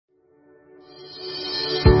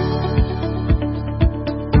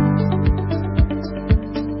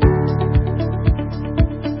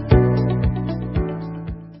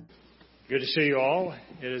Good to see you all.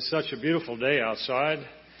 It is such a beautiful day outside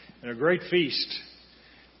and a great feast.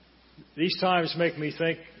 These times make me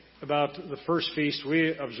think about the first feast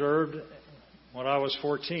we observed when I was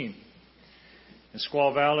 14. In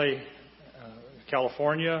Squaw Valley,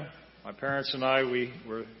 California, my parents and I, we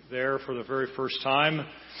were there for the very first time.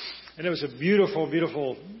 And it was a beautiful,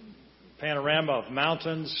 beautiful panorama of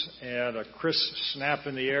mountains and a crisp snap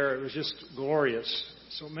in the air. It was just glorious.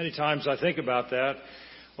 So many times I think about that.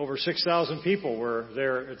 Over 6,000 people were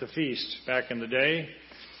there at the feast back in the day.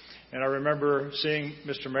 And I remember seeing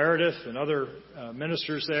Mr. Meredith and other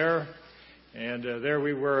ministers there. And there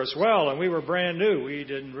we were as well. And we were brand new. We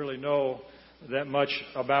didn't really know that much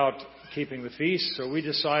about keeping the feast. So we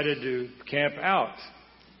decided to camp out.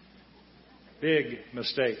 Big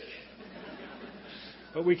mistake.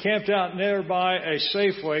 But we camped out nearby a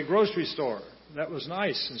Safeway grocery store. That was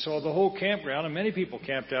nice. And so the whole campground, and many people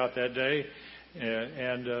camped out that day.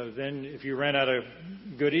 And then if you ran out of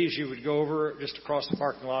goodies, you would go over just across the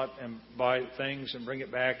parking lot and buy things and bring it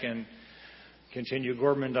back and continue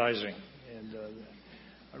gourmandizing. And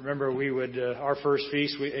I remember we would, our first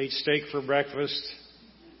feast, we ate steak for breakfast.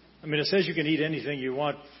 I mean, it says you can eat anything you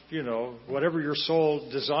want, you know, whatever your soul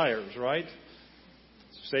desires, right?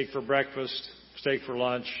 Steak for breakfast, steak for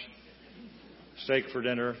lunch, steak for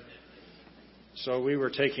dinner. So we were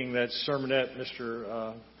taking that sermonette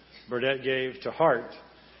Mr. Burdett gave to heart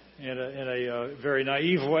in a very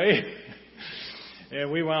naive way.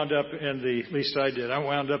 And we wound up in the, at least I did, I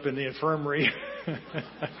wound up in the infirmary.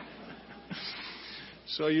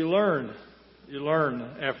 So you learn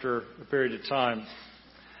after a period of time.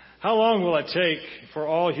 How long will it take for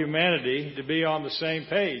all humanity to be on the same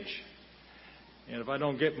page? And if I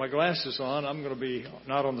don't get my glasses on, I'm going to be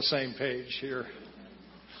not on the same page here.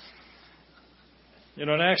 You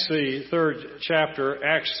know, in Acts, the third chapter,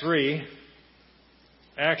 Acts 3,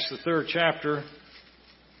 Acts, the third chapter,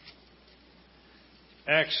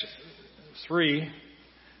 Acts 3,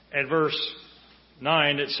 and verse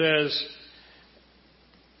 9, it says,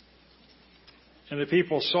 "And the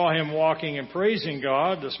people saw him walking and praising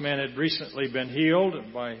God." This man had recently been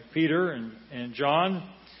healed by Peter and John.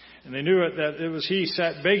 And they knew that it was he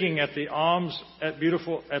sat begging at the alms at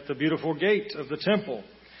the beautiful gate of the temple.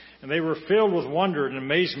 And they were filled with wonder and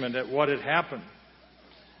amazement at what had happened.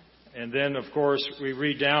 And then, of course, we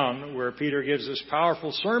read down where Peter gives this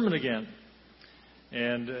powerful sermon again.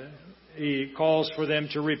 And he calls for them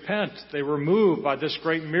to repent. They were moved by this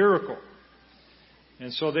great miracle.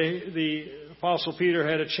 And so the Apostle Peter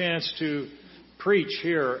had a chance to preach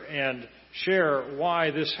here and share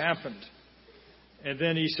why this happened. And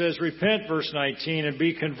then he says, "Repent," verse 19, "and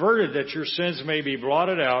be converted, that your sins may be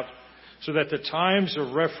blotted out, so that the times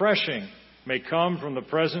of refreshing may come from the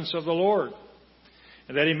presence of the Lord,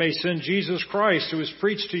 and that he may send Jesus Christ, who was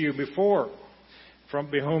preached to you before, from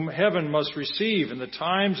whom heaven must receive in the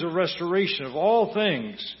times of restoration of all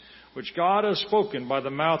things, which God has spoken by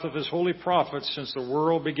the mouth of his holy prophets since the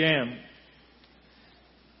world began."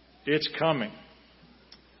 It's coming.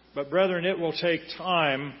 But brethren, it will take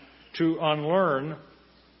time to unlearn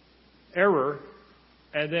error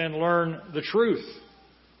and then learn the truth.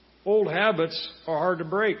 Old habits are hard to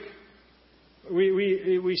break.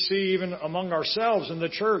 We see even among ourselves in the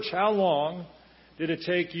church, how long did it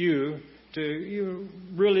take you to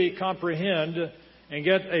really comprehend and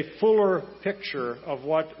get a fuller picture of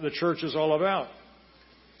what the church is all about?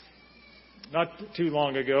 Not too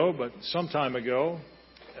long ago, but some time ago,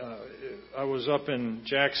 I was up in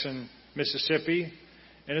Jackson, Mississippi,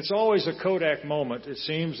 and it's always a Kodak moment. It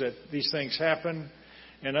seems that these things happen.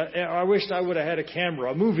 And I wished I would have had a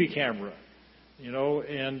camera, a movie camera, you know,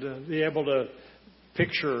 and be able to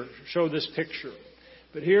show this picture.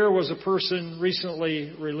 But here was a person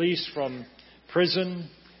recently released from prison.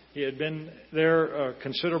 He had been there a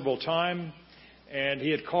considerable time, and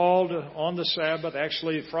he had called on the Sabbath,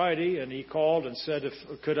 actually Friday, and he called and said,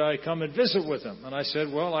 could I come and visit with him? And I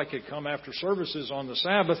said, well, I could come after services on the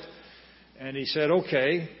Sabbath. And he said,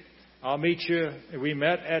 okay, I'll meet you. We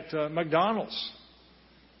met at McDonald's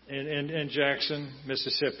in Jackson,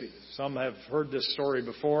 Mississippi. Some have heard this story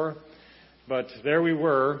before, but there we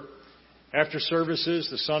were. After services,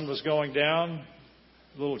 the sun was going down,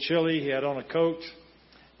 a little chilly. He had on a coat,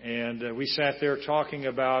 and we sat there talking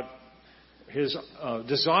about his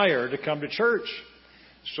desire to come to church.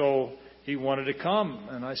 So he wanted to come,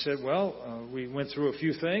 and I said, well, we went through a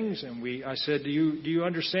few things, and I said, do you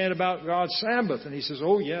understand about God's Sabbath? And he says,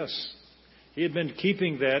 oh, yes. He had been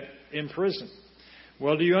keeping that in prison.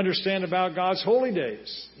 Well, do you understand about God's holy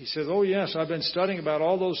days? He said, oh, yes, I've been studying about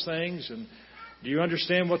all those things, and Do you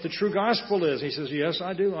understand what the true gospel is? He says, yes,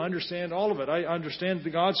 I do. I understand all of it. I understand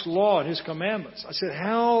God's law and His commandments. I said,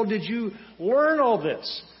 how did you learn all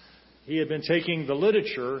this? He had been taking the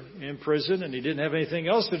literature in prison, and he didn't have anything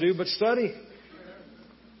else to do but study.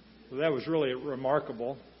 So that was really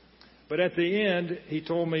remarkable. But at the end, he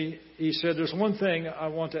told me, he said, there's one thing I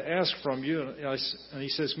want to ask from you. And he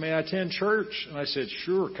says, may I attend church? And I said,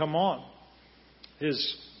 sure, come on.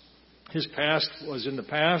 His past was in the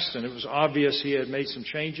past, and it was obvious he had made some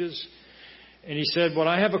changes. And he said, well,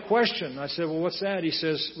 I have a question. I said, well, what's that? He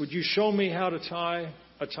says, would you show me how to tie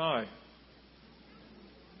a tie?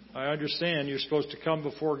 I understand you're supposed to come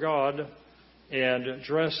before God and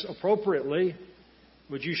dress appropriately.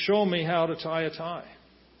 Would you show me how to tie a tie?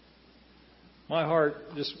 My heart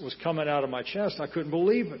just was coming out of my chest. I couldn't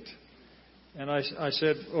believe it. And I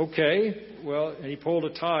said, okay. Well, and he pulled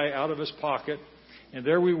a tie out of his pocket. And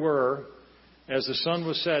there we were as the sun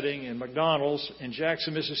was setting in McDonald's in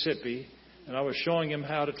Jackson, Mississippi. And I was showing him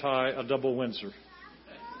how to tie a double Windsor.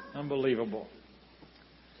 Unbelievable.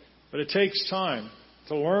 But it takes time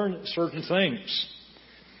to learn certain things.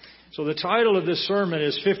 So the title of this sermon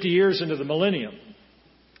is 50 Years into the Millennium.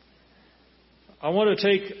 I want to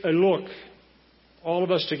take a look, all of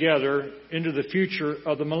us together, into the future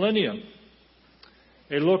of the millennium.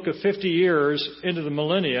 A look of 50 years into the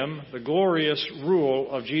millennium, the glorious rule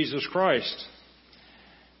of Jesus Christ.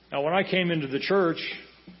 Now, when I came into the church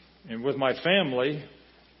and with my family,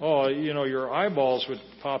 your eyeballs would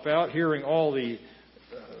pop out hearing all the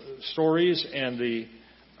stories and the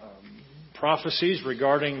prophecies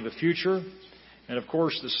regarding the future. And of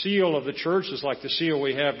course, the seal of the church is like the seal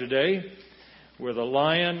we have today, with a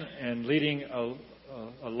lion and leading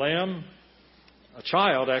a lamb, a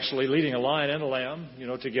child actually leading a lion and a lamb,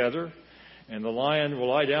 together. And the lion will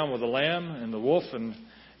lie down with the lamb and the wolf and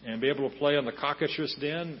be able to play on the cockatrice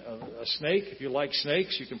den. A snake, if you like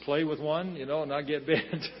snakes, you can play with one, and not get bit.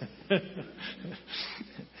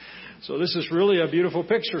 So this is really a beautiful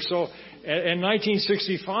picture. So in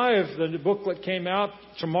 1965, the booklet came out,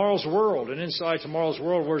 Tomorrow's World. And inside Tomorrow's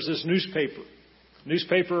World was this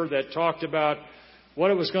newspaper that talked about what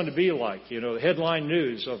it was going to be like, the headline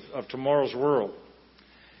news of Tomorrow's World.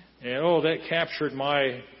 And, that captured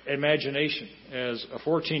my imagination as a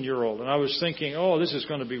 14-year-old. And I was thinking, this is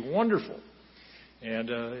going to be wonderful. And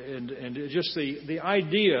just the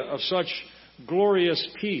idea of such glorious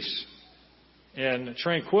peace and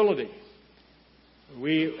tranquility.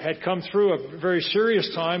 We had come through a very serious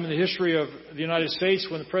time in the history of the United States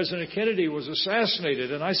when President Kennedy was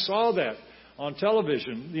assassinated. And I saw that on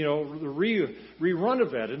television, the rerun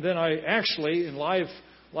of that. And then I actually, in live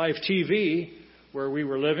TV, where we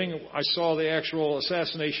were living, I saw the actual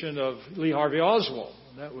assassination of Lee Harvey Oswald.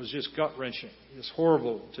 And that was just gut-wrenching. It's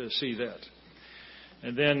horrible to see that.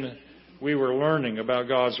 And then we were learning about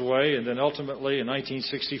God's way. And then ultimately, in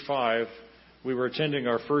 1965, we were attending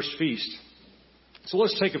our first feast. So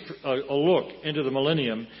let's take a look into the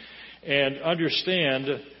millennium and understand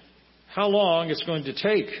how long it's going to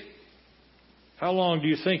take. How long do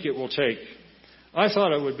you think it will take? I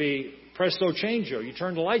thought it would be presto changeo. You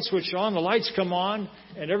turn the light switch on, the lights come on,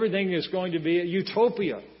 and everything is going to be a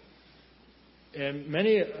utopia. And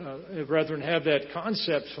many brethren have that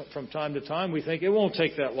concept from time to time. We think it won't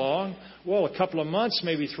take that long. Well, a couple of months,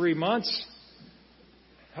 maybe 3 months.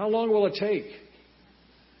 How long will it take,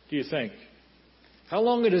 do you think? How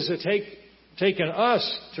long has it taken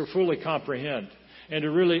us to fully comprehend and to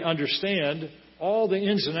really understand all the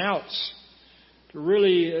ins and outs, to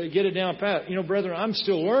really get it down pat? Brethren, I'm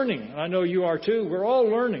still learning. I know you are too. We're all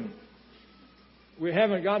learning. We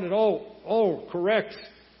haven't gotten it all correct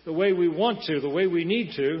the way we want to, the way we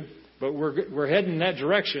need to, but we're heading in that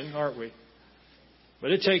direction, aren't we?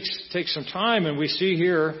 But it takes some time, and we see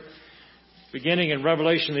here, beginning in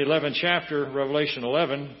Revelation, the 11th chapter, Revelation, the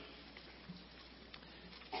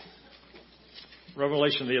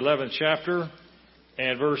 11th chapter,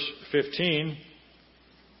 and verse 15,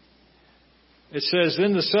 it says,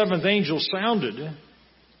 Then the seventh angel sounded,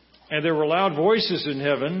 and there were loud voices in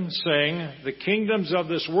heaven, saying, The kingdoms of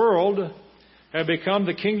this world have become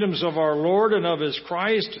the kingdoms of our Lord and of His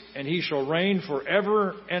Christ, and He shall reign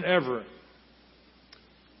forever and ever.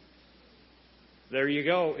 There you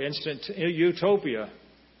go, instant utopia.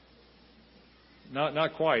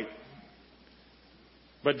 Not quite.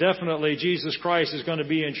 But definitely Jesus Christ is going to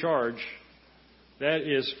be in charge. That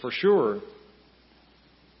is for sure.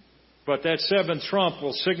 But that seventh trump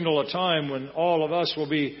will signal a time when all of us will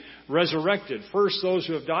be resurrected. First, those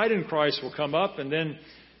who have died in Christ will come up, and then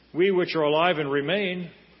we which are alive and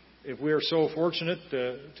remain, if we are so fortunate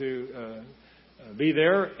to be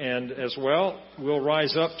there, and as well, we'll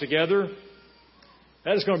rise up together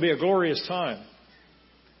That is going to be a glorious time.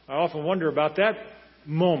 I often wonder about that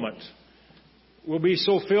moment. We'll be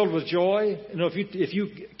so filled with joy. You know, if you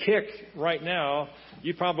kick right now,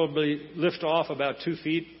 you probably lift off about 2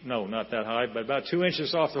 feet. No, not that high, but about 2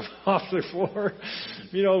 inches off the floor.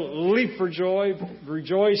 You know, leap for joy,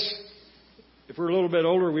 rejoice. If we're a little bit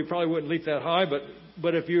older, we probably wouldn't leap that high.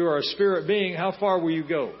 But if you are a spirit being, how far will you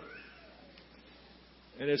go?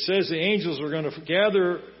 And it says the angels are going to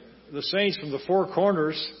gather the saints from the 4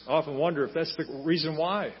 corners. I often wonder if that's the reason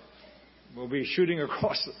why. We'll be shooting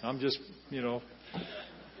across it. I'm just,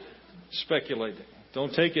 speculating.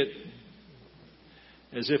 Don't take it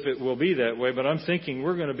as if it will be that way, but I'm thinking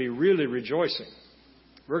we're going to be really rejoicing.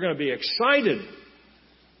 We're going to be excited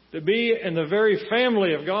to be in the very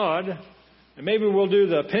family of God, and maybe we'll do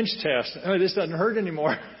the pinch test. Oh, this doesn't hurt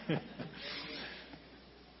anymore.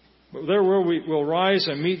 But there we'll rise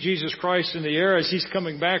and meet Jesus Christ in the air as He's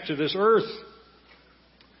coming back to this earth.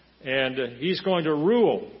 And He's going to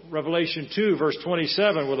rule, Revelation 2, verse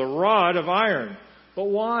 27, with a rod of iron. But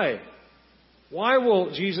why? Why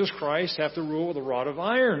will Jesus Christ have to rule with a rod of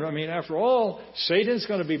iron? I mean, after all, Satan's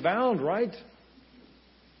going to be bound, right?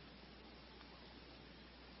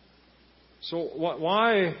 So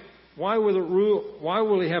why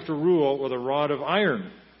will He have to rule with a rod of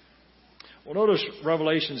iron? Well, notice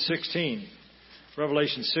Revelation 16.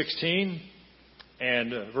 Revelation 16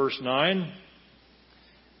 and verse 9.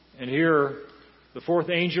 And here, the 4th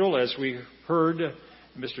angel, as we heard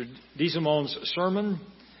Mr. Diesemont's sermon,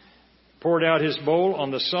 poured out his bowl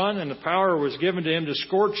on the sun, and the power was given to him to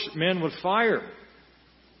scorch men with fire.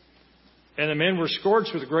 And the men were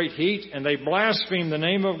scorched with great heat, and they blasphemed the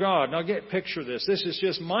name of God. Now picture this. This is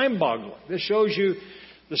just mind-boggling. This shows you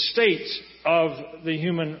the state of the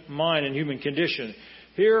human mind and human condition.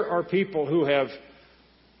 Here are people who have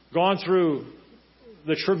gone through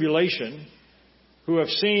the tribulation, who have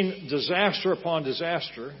seen disaster upon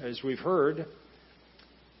disaster, as we've heard.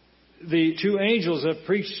 The 2 angels have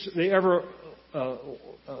preached the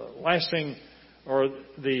everlasting or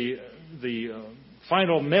the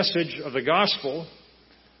final message of the gospel.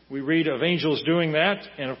 We read of angels doing that,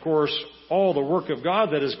 and of course all the work of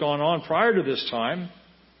God that has gone on prior to this time.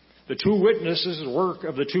 The 2 witnesses, the work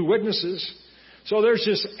of the 2 witnesses. So there's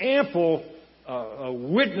this ample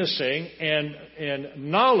witnessing and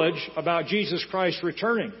knowledge about Jesus Christ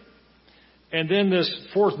returning. And then this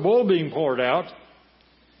 4th bowl being poured out,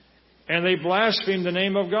 and they blaspheme the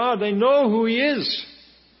name of God. They know who He is.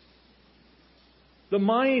 The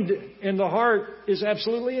mind and the heart is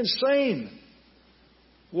absolutely insane.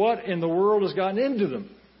 What in the world has gotten into them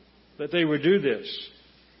that they would do this?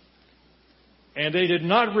 And they did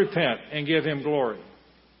not repent and give Him glory.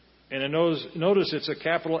 And notice it's a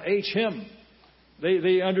capital H, Him.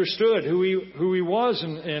 They understood who he was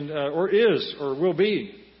or is or will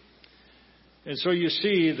be. And so you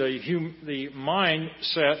see the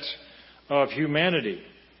mindset of humanity,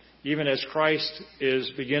 even as Christ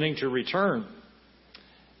is beginning to return.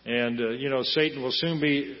 And, Satan will soon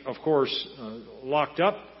be, of course, locked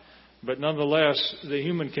up. But nonetheless, the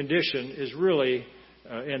human condition is really,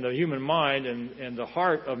 in the human mind and the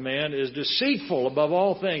heart of man is deceitful above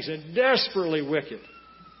all things and desperately wicked.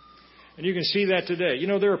 And you can see that today.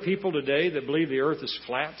 There are people today that believe the earth is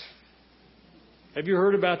flat. Have you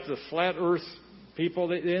heard about the flat earth people?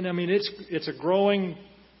 It's a growing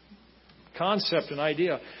concept and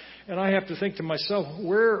idea. And I have to think to myself,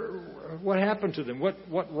 what happened to them?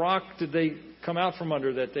 What rock did they come out from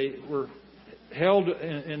under that they were held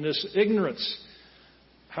in this ignorance?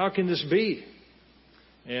 How can this be?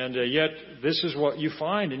 And yet this is what you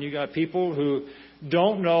find. And you got people who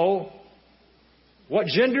don't know what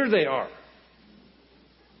gender they are.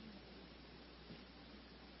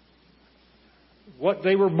 What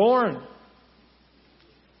they were born.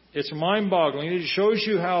 It's mind-boggling. It shows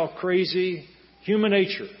you how crazy human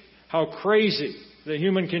nature, how crazy the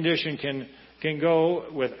human condition can go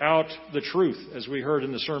without the truth, as we heard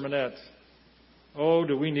in the sermonette. Oh,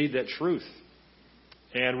 do we need that truth?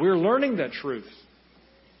 And we're learning that truth.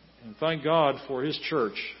 And thank God for His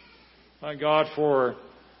church. Thank God for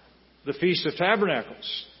the Feast of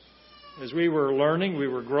Tabernacles. As we were learning, we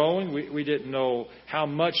were growing. We didn't know how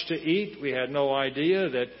much to eat. We had no idea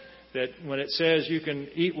that when it says you can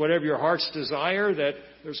eat whatever your heart's desire, that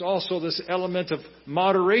there's also this element of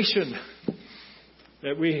moderation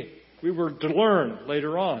that we were to learn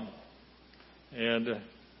later on. And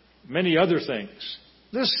many other things.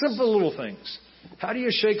 Just simple little things. How do you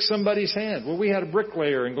shake somebody's hand? Well, we had a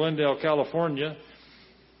bricklayer in Glendale, California,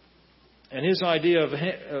 and his idea of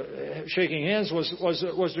shaking hands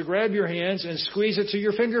was to grab your hands and squeeze it till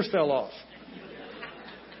your fingers fell off.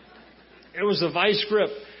 It was a vice grip.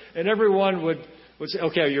 And everyone would say,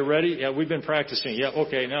 okay, are you ready? Yeah, we've been practicing. Yeah,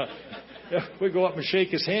 okay, now we'd go up and shake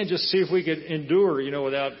his hand just to see if we could endure,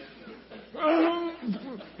 without,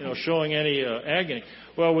 showing any agony.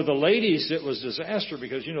 Well, with the ladies, it was disaster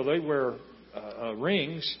because, they wear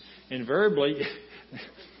rings invariably.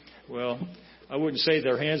 Well, I wouldn't say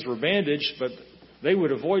their hands were bandaged, but they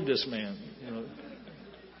would avoid this man.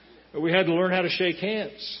 But we had to learn how to shake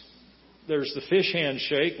hands. There's the fish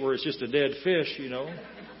handshake where it's just a dead fish,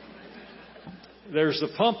 There's the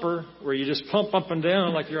pumper where you just pump up and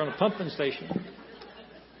down like you're on a pumping station.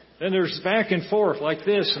 Then there's back and forth like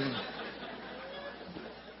this, and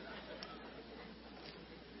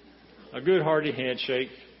a good hearty handshake.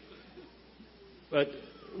 But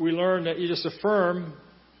we learned that you just a firm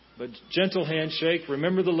but gentle handshake.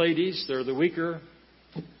 Remember the ladies, they're the weaker,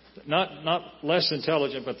 not less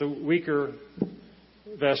intelligent, but the weaker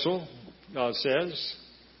vessel, God says.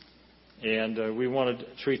 And we want to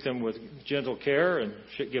treat them with gentle care and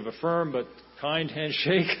give a firm but kind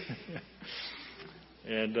handshake,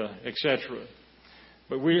 and etc.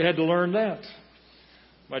 But we had to learn that.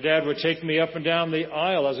 My dad would take me up and down the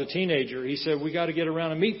aisle as a teenager. He said, we got to get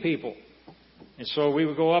around and meet people. And so we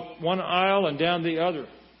would go up one aisle and down the other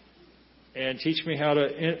and teach me how to,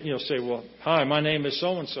 say, well, hi, my name is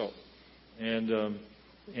so-and-so.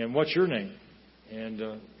 And what's your name? And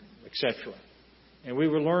etc. And we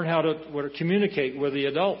would learn how to communicate with the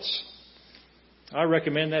adults. I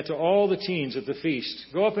recommend that to all the teens at the feast.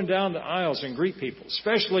 Go up and down the aisles and greet people.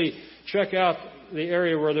 Especially check out the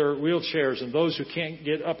area where there are wheelchairs and those who can't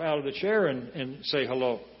get up out of the chair and say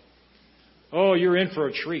hello. Oh, you're in for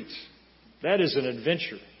a treat. That is an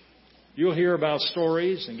adventure. You'll hear about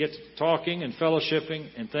stories and get to talking and fellowshipping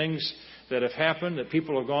and things that have happened that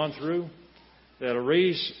people have gone through that'll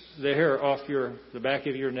raise the hair off the back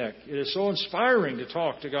of your neck. It is so inspiring to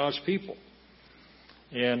talk to God's people.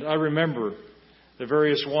 And I remember the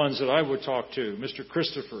various ones that I would talk to, Mr.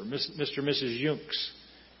 Christopher, Mr. and Mrs. Junks,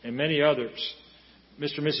 and many others.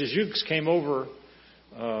 Mr. and Mrs. Junks came over,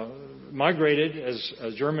 migrated as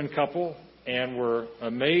a German couple, and were a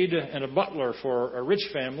maid and a butler for a rich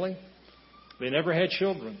family. They never had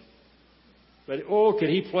children. But, could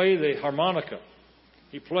he play the harmonica?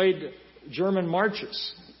 He played German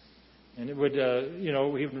marches. And it would,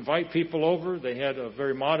 he would invite people over. They had a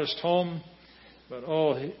very modest home. But,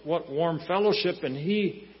 what warm fellowship. And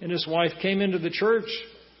he and his wife came into the church.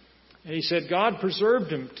 And he said God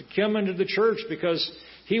preserved him to come into the church because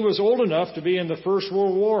he was old enough to be in the First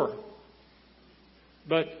World War.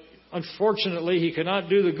 But unfortunately, he could not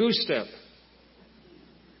do the goose step.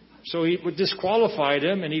 So he disqualified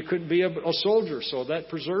him and he couldn't be a soldier. So that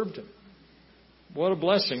preserved him. What a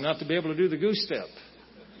blessing not to be able to do the goose step.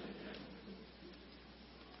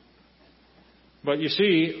 But you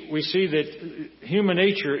see, we see that human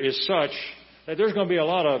nature is such that there's going to be a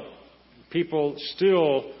lot of people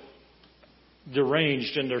still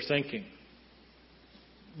deranged in their thinking.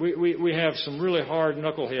 We have some really hard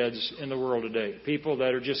knuckleheads in the world today. People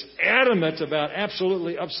that are just adamant about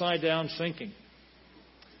absolutely upside down thinking.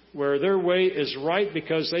 Where their way is right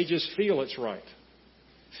because they just feel it's right.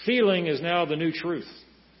 Feeling is now the new truth.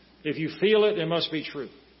 If you feel it, it must be true.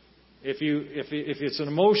 If it's an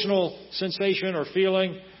emotional sensation or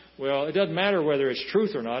feeling, well, it doesn't matter whether it's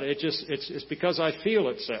truth or not. It's because I feel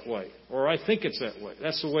it's that way, or I think it's that way.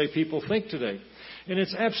 That's the way people think today, and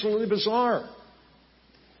it's absolutely bizarre.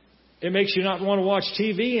 It makes you not want to watch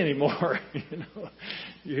TV anymore.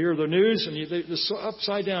 You hear the news and this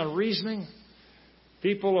upside down reasoning.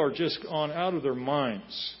 People are just gone out of their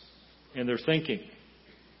minds in their thinking.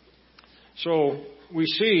 So we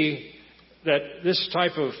see that this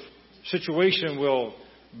type of situation will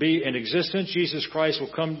be in existence. Jesus Christ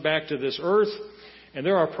will come back to this earth. And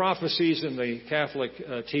there are prophecies in the Catholic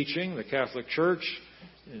teaching, the Catholic Church,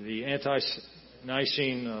 the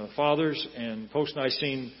ante-Nicene fathers and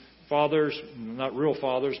post-Nicene fathers, not real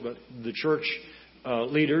fathers, but the church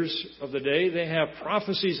leaders of the day. They have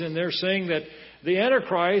prophecies in there saying that the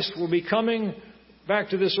Antichrist will be coming back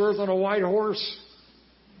to this earth on a white horse.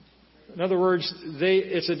 In other words,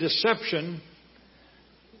 it's a deception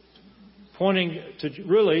pointing to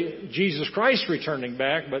really Jesus Christ returning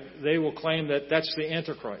back, but they will claim that that's the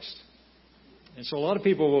Antichrist. And so a lot of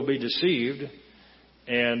people will be deceived,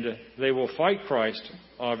 and they will fight Christ,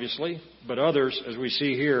 obviously, but others, as we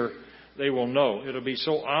see here, they will know. It'll be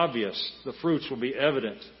so obvious. The fruits will be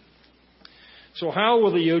evident. So how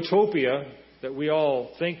will the utopia that we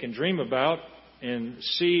all think and dream about and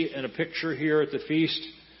see in a picture here at the feast,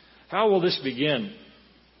 how will this begin?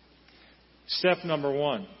 Step number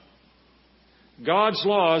 1. God's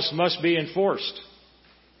laws must be enforced.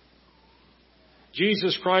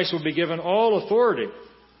 Jesus Christ will be given all authority.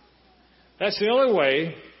 That's the only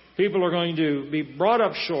way people are going to be brought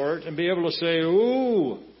up short and be able to say,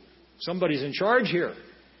 ooh, somebody's in charge here.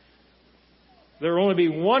 There will only be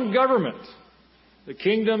one government. The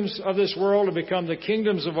kingdoms of this world will become the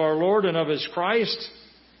kingdoms of our Lord and of His Christ.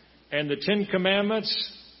 And the Ten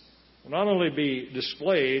Commandments will not only be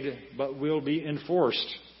displayed, but will be enforced.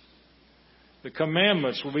 The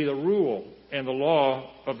commandments will be the rule and the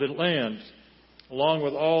law of the land, along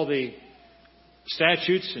with all the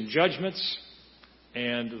statutes and judgments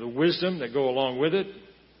and the wisdom that go along with it.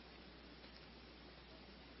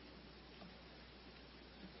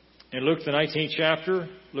 In Luke the 19th chapter,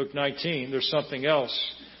 Luke 19, there's something else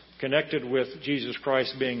connected with Jesus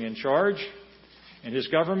Christ being in charge and His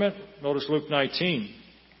government. Notice Luke 19.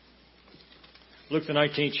 Luke the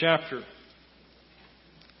 19th chapter.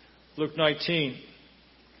 Luke 19.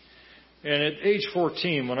 And at age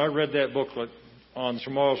 14, when I read that booklet on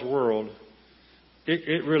Tomorrow's World,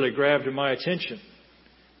 it really grabbed my attention.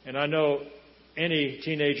 And I know any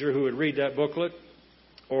teenager who would read that booklet,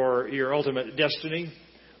 or Your Ultimate Destiny,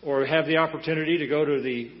 or have the opportunity to go to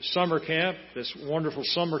the summer camp, this wonderful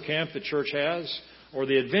summer camp the church has, or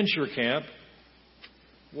the adventure camp,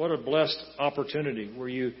 what a blessed opportunity where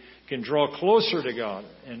you can draw closer to God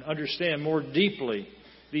and understand more deeply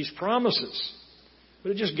these promises.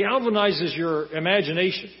 But it just galvanizes your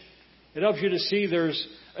imagination. It helps you to see there's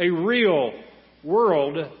a real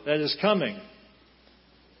world that is coming.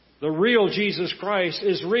 The real Jesus Christ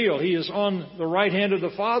is real. He is on the right hand of the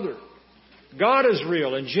Father. God is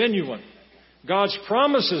real and genuine. God's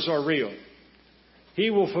promises are real. He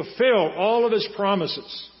will fulfill all of His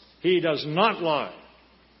promises. He does not lie.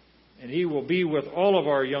 And He will be with all of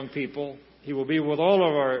our young people. He will be with all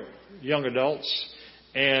of our young adults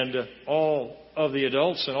and all of the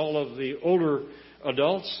adults and all of the older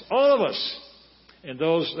adults. All of us. And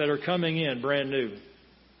those that are coming in brand new.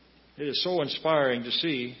 It is so inspiring to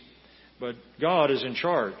see. But God is in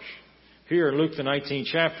charge. Here in Luke the 19th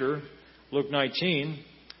chapter, Luke 19,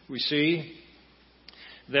 we see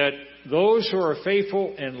that those who are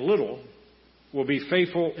faithful in little will be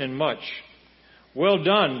faithful in much. Well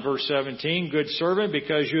done, verse 17, good servant,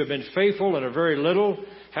 because you have been faithful in a very little,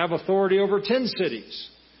 have authority over 10 cities.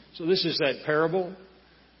 So this is that parable,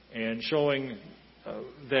 and showing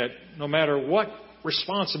that no matter what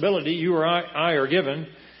responsibility you or I are given,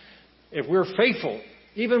 if we're faithful,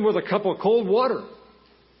 even with a cup of cold water,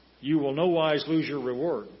 you will no wise lose your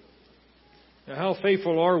reward. Now, how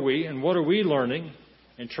faithful are we, and what are we learning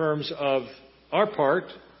in terms of our part?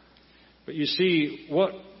 But you see,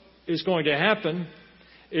 what is going to happen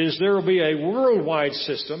is there will be a worldwide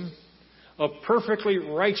system of perfectly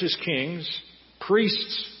righteous kings,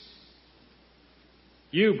 priests,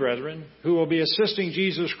 you, brethren, who will be assisting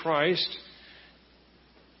Jesus Christ,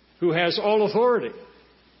 who has all authority.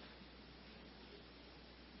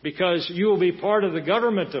 Because you will be part of the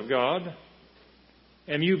government of God,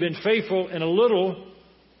 and you've been faithful in a little,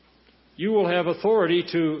 you will have authority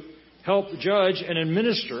to help judge and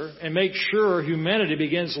administer and make sure humanity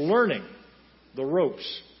begins learning the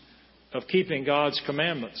ropes of keeping God's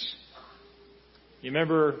commandments. You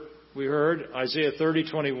remember we heard Isaiah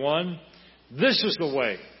 30:21. This is the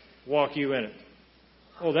way, walk you in it.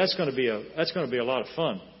 Oh, that's going to be a lot of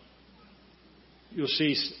fun. You'll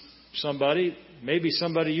see somebody, maybe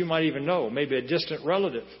somebody you might even know, maybe a distant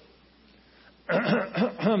relative.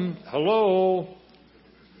 Hello.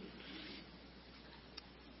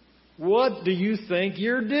 What do you think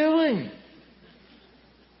you're doing?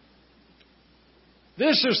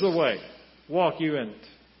 This is the way. Walk you in it.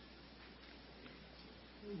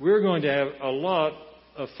 We're going to have a lot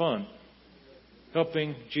of fun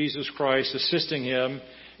helping Jesus Christ, assisting Him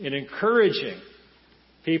in encouraging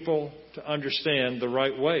people to understand the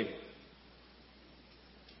right way.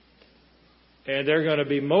 And they're going to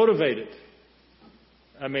be motivated.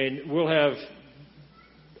 I mean, we'll have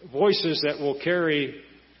voices that will carry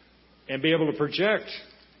and be able to project,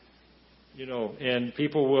 and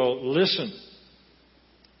people will listen.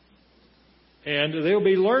 And they'll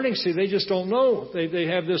be learning. See, they just don't know. They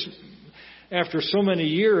have this, after so many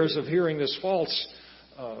years of hearing this false,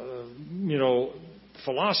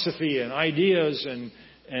 philosophy and ideas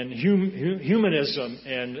and humanism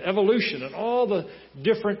and evolution and all the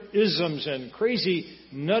different isms and crazy,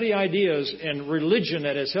 nutty ideas and religion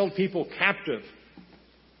that has held people captive.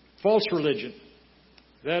 False religion.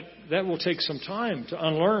 That will take some time to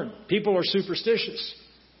unlearn. People are superstitious.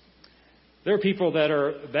 There are people that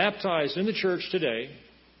are baptized in the church today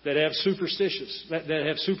that have superstition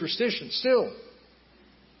still.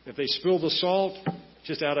 If they spill the salt,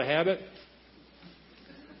 just out of habit,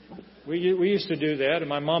 We used to do that, and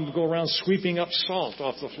my mom would go around sweeping up salt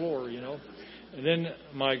off the floor, you know. And then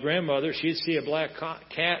my grandmother, she'd see a black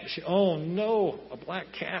cat. Oh, no, a black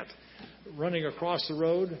cat running across the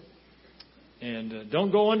road. And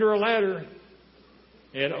don't go under a ladder.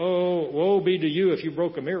 And oh, woe be to you if you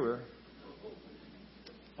broke a mirror.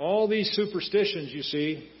 All these superstitions, you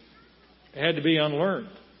see, had to be unlearned.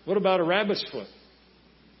 What about a rabbit's foot?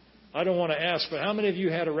 I don't want to ask, but how many of you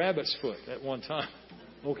had a rabbit's foot at one time?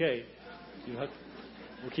 Okay.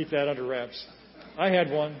 We'll keep that under wraps. I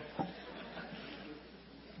had one.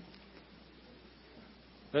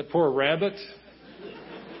 That poor rabbit.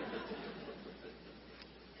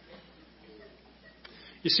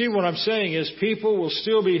 You see, what I'm saying is people will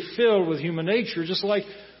still be filled with human nature, just like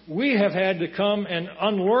we have had to come and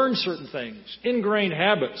unlearn certain things. Ingrained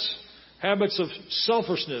habits of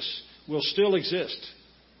selfishness will still exist.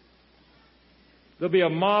 There'll be a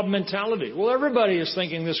mob mentality. Well, everybody is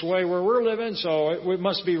thinking this way where we're living, so it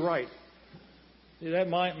must be right. That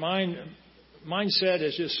mindset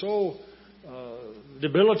is just so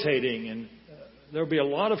debilitating, and there'll be a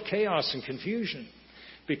lot of chaos and confusion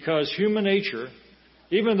because human nature,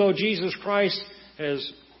 even though Jesus Christ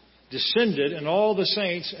has descended and all the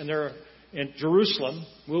saints and they're in Jerusalem,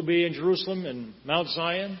 we'll be in Jerusalem and Mount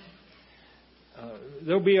Zion,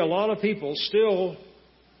 there'll be a lot of people still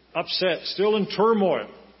upset, still in turmoil.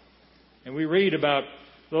 And we read about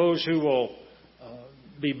those who will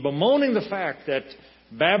be bemoaning the fact that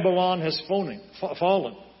Babylon has fallen.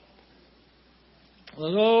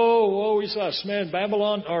 Oh, woe is us, man,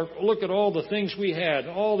 Babylon, or look at all the things we had,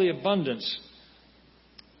 all the abundance.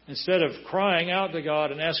 Instead of crying out to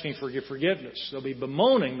God and asking for forgiveness, they'll be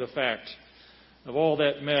bemoaning the fact of all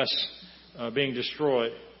that mess being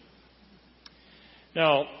destroyed.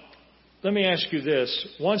 Now, let me ask you this.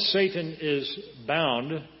 Once Satan is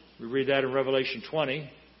bound, we read that in Revelation 20,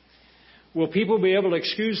 will people be able to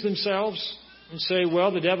excuse themselves and say,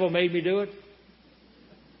 well, the devil made me do it?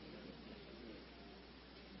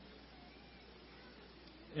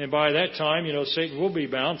 And by that time, you know, Satan will be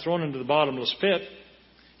bound, thrown into the bottomless pit.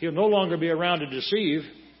 He'll no longer be around to deceive.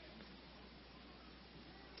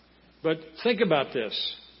 But think about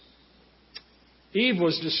this. Eve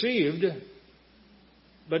was deceived,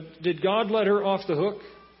 but did God let her off the hook?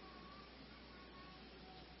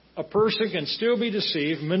 A person can still be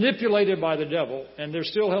deceived, manipulated by the devil, and they're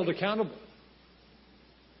still held accountable.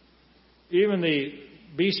 Even the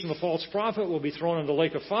beast and the false prophet will be thrown into the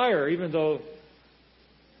lake of fire, even though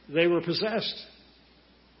they were possessed.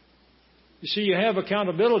 You see, you have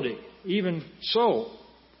accountability, even so.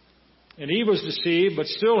 And Eve was deceived, but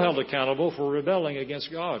still held accountable for rebelling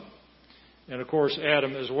against God. And, of course,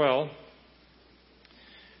 Adam as well.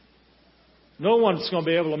 No one's going to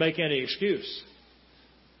be able to make any excuse.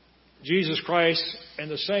 Jesus Christ and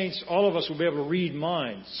the saints, all of us will be able to read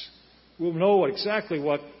minds. We'll know exactly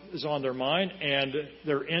what is on their mind and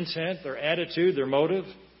their intent, their attitude, their motive.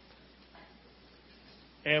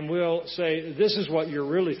 And we'll say, this is what you're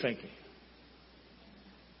really thinking.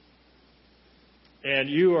 And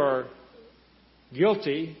you are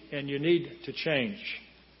guilty and you need to change.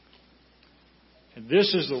 And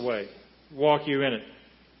this is the way. Walk you in it.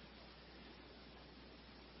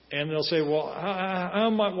 And they'll say, well,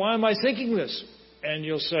 why am I thinking this? And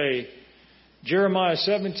you'll say, Jeremiah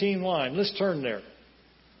 17 line. Let's turn there.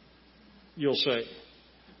 You'll say,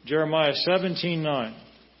 Jeremiah 17:9.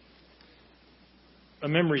 A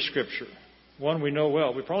memory scripture. One we know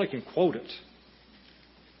well. We probably can quote it.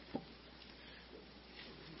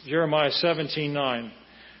 Jeremiah 17:9.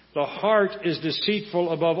 The heart is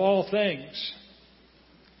deceitful above all things.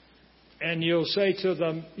 And you'll say to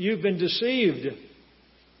them, you've been deceived.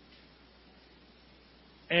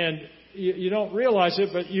 And you don't realize it,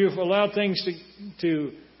 but you've allowed things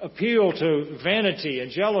to appeal to vanity and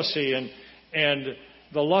jealousy and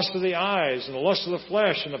the lust of the eyes and the lust of the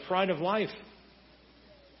flesh and the pride of life.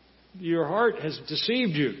 Your heart has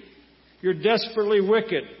deceived you. You're desperately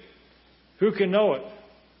wicked. Who can know it?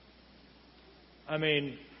 I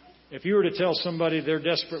mean, if you were to tell somebody they're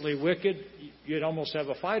desperately wicked, you'd almost have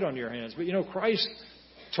a fight on your hands. But you know, Christ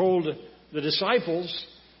told the disciples,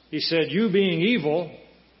 He said, you being evil,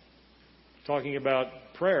 talking about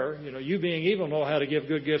prayer, you know, you being evil know how to give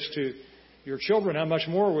good gifts to your children. How much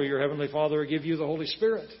more will your Heavenly Father give you the Holy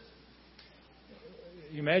Spirit?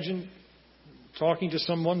 You imagine talking to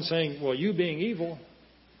someone saying, well, you being evil,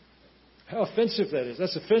 how offensive that is.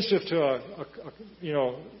 That's offensive to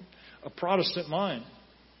a Protestant mind,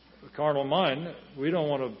 a carnal mind. We don't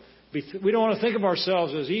want to think of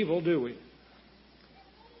ourselves as evil, do we?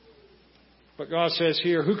 But God says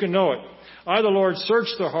here, who can know it? I, the Lord, search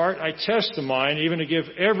the heart. I test the mind, even to give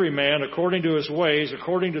every man according to his ways,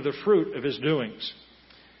 according to the fruit of his doings.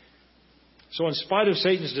 So in spite of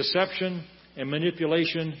Satan's deception and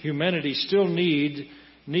manipulation, humanity still needs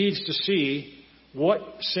to see what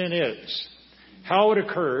sin is, how it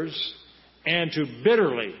occurs, and to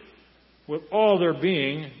bitterly, with all their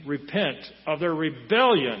being, repent of their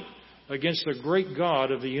rebellion against the great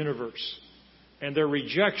God of the universe and their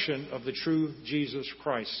rejection of the true Jesus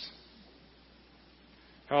Christ.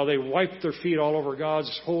 How they wiped their feet all over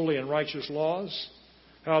God's holy and righteous laws.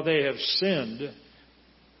 How they have sinned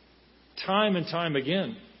time and time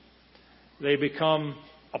again. They become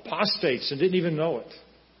apostates and didn't even know it.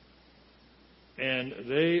 And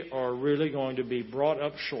they are really going to be brought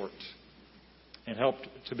up short and helped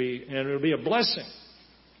to be, and it'll be a blessing.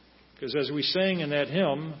 Because as we sang in that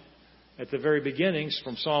hymn at the very beginnings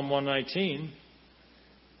from Psalm 119,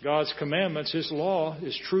 God's commandments, His law,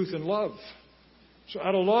 is truth and love. So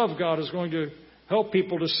out of love, God is going to help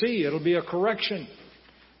people to see. It'll be a correction.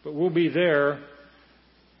 But we'll be there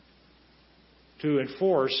to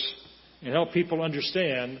enforce and help people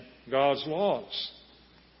understand God's laws.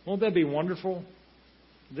 Won't that be wonderful?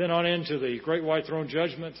 Then on into the great white throne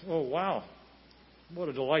judgment. Oh, wow. What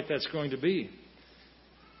a delight that's going to be.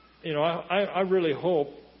 You know, I really hope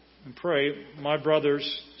and pray my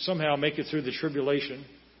brothers somehow make it through the tribulation.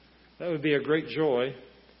 That would be a great joy.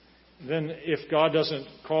 Then if God doesn't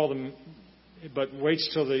call them but waits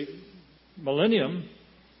till the millennium,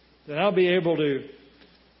 then I'll be able to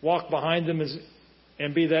walk behind them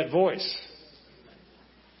and be that voice.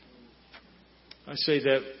 I say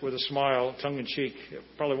that with a smile, tongue in cheek. It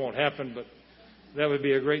probably won't happen, but that would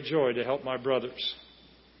be a great joy to help my brothers.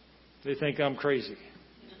 They think I'm crazy.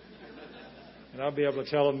 And I'll be able to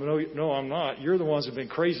tell them, no, I'm not. You're the ones that have been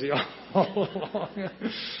crazy all along.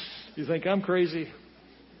 You think I'm crazy?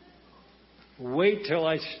 Wait till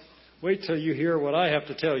you hear what I have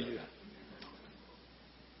to tell you.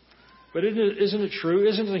 But isn't it true?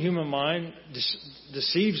 Isn't the human mind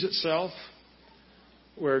deceives itself?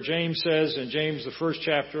 Where James says in James, the first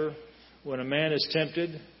chapter, when a man is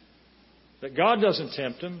tempted, that God doesn't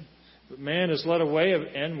tempt him, but man is led away,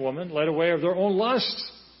 and woman, led away of their own lusts,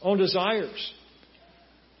 own desires.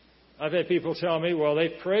 I've had people tell me, well, they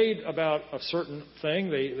prayed about a certain thing.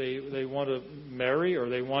 They want to marry, or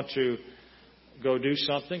they want to go do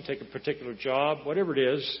something, take a particular job, whatever it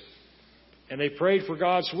is. And they prayed for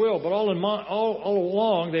God's will. But all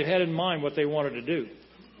along, they had in mind what they wanted to do,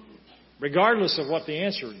 regardless of what the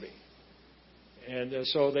answer would be. And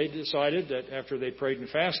so they decided that after they prayed and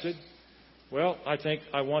fasted, well, I think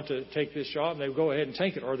I want to take this job. And they would go ahead and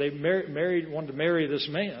take it. Or they wanted to marry this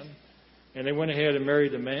man. And they went ahead and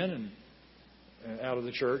married the man and out of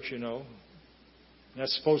the church, you know. And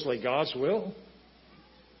that's supposedly God's will.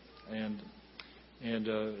 And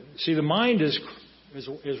see, the mind is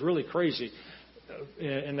really crazy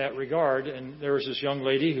in that regard. And there was this young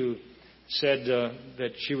lady who said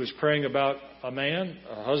that she was praying about a man,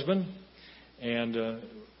 a husband. And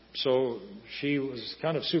so she was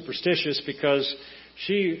kind of superstitious because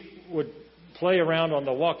she would play around on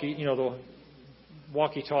the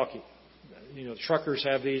walkie-talkie. You know, truckers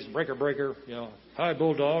have these, breaker, you know, hi,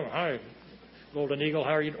 Bulldog, hi, Golden Eagle,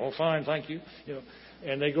 how are you? Oh, fine, thank you. You know,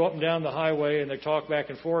 and they go up and down the highway and they talk back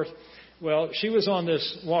and forth. Well, she was on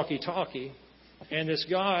this walkie-talkie, and this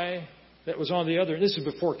guy that was on the other, this is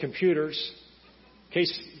before computers, in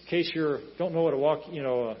case you don't know what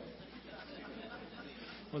one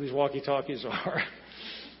of these walkie-talkies are.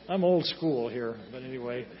 I'm old school here, but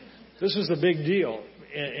anyway, this is the big deal.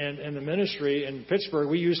 And the ministry in Pittsburgh,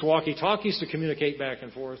 we used walkie-talkies to communicate back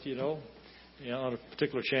and forth, you know, on a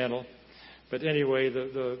particular channel. But anyway,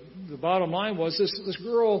 the bottom line was this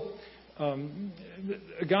girl,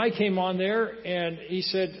 a guy came on there and he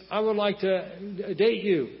said, I would like to date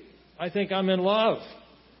you. I think I'm in love.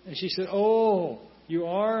 And she said, oh, you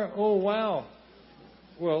are? Oh, wow.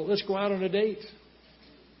 Well, let's go out on a date.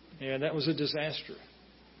 And that was a disaster.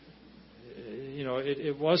 You know,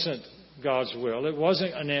 it wasn't God's will. It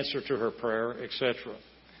wasn't an answer to her prayer, etc.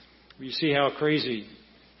 You see how crazy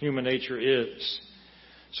human nature is.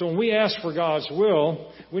 So when we ask for God's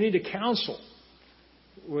will, we need to counsel.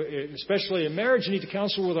 Especially in marriage, you need to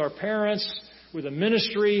counsel with our parents, with the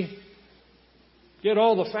ministry. Get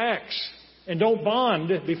all the facts. And don't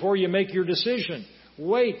bond before you make your decision.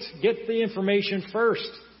 Wait. Get the information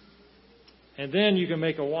first. And then you can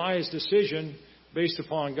make a wise decision based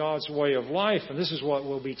upon God's way of life. And this is what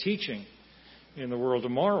we'll be teaching in the world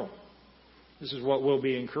tomorrow. This is what we'll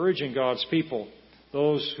be encouraging God's people.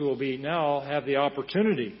 Those who will be now have the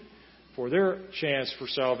opportunity for their chance for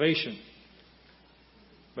salvation.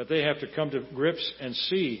 But they have to come to grips and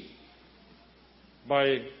see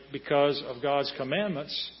because of God's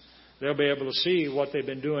commandments, they'll be able to see what they've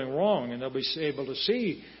been doing wrong, and they'll be able to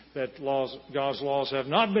see that God's laws have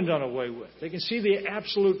not been done away with. They can see the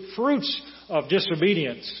absolute fruits of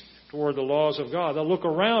disobedience toward the laws of God. They'll look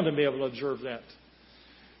around and be able to observe that.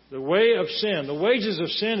 The way of sin, the wages of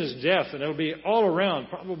sin is death, and it'll be all around,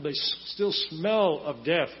 probably still smell of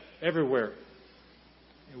death everywhere.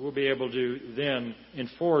 And we'll be able to then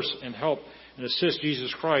enforce and help and assist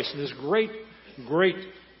Jesus Christ in this great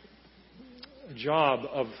job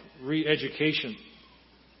of re-education.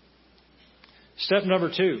 Step number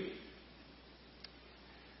 2.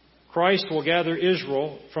 Christ will gather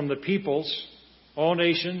Israel from the peoples, all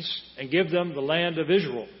nations, and give them the land of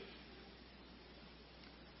Israel.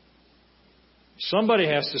 Somebody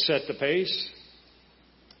has to set the pace.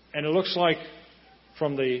 And it looks like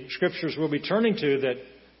from the scriptures we'll be turning to that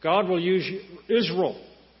God will use Israel.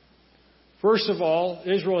 First of all,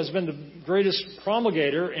 Israel has been the greatest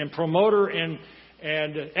promulgator and promoter and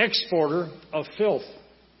exporter of filth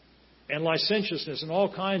and licentiousness and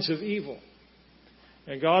all kinds of evil.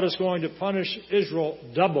 And God is going to punish Israel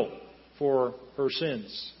double for her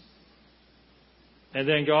sins. And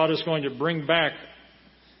then God is going to bring back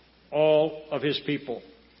all of His people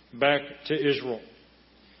back to Israel.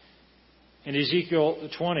 In Ezekiel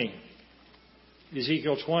 20.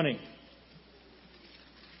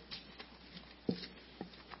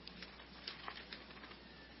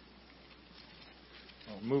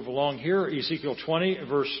 I'll move along here. Ezekiel 20,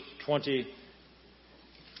 verse 20.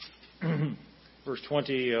 Verse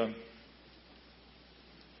 20.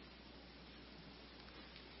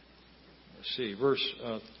 Let's see, verse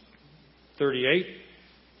 38.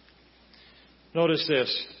 Notice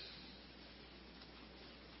this.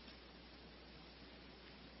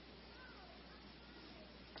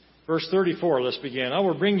 Verse 34, let's begin. I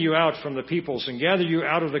will bring you out from the peoples and gather you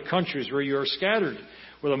out of the countries where you are scattered,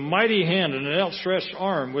 with a mighty hand and an outstretched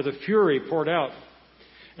arm, with a fury poured out.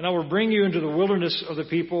 And I will bring you into the wilderness of the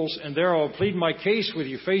peoples, and there I will plead my case with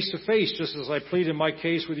you face to face, just as I pleaded my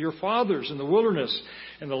case with your fathers in the wilderness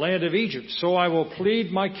in the land of Egypt. So I will plead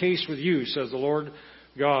my case with you, says the Lord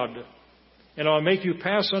God. And I will make you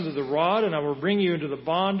pass under the rod, and I will bring you into the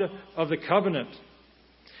bond of the covenant.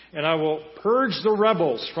 And I will purge the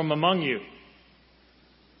rebels from among you.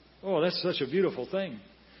 Oh, that's such a beautiful thing.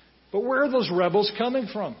 But where are those rebels coming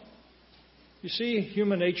from? You see,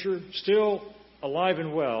 human nature still alive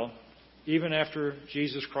and well, even after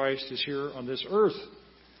Jesus Christ is here on this earth.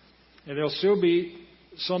 And there'll still be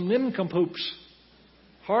some nincompoops,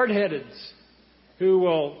 hard-headeds, who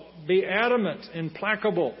will be adamant,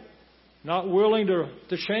 implacable, not willing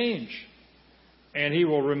to change. And He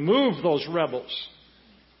will remove those rebels,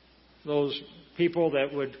 those people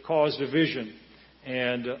that would cause division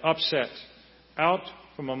and upset, out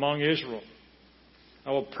from among Israel. I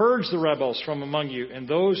will purge the rebels from among you, and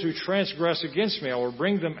those who transgress against me, I will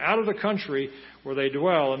bring them out of the country where they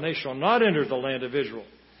dwell, and they shall not enter the land of Israel.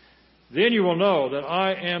 Then you will know that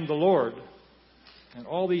I am the Lord. And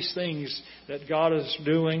all these things that God is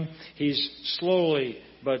doing, He's slowly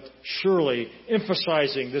but surely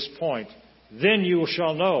emphasizing this point. Then you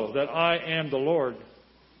shall know that I am the Lord.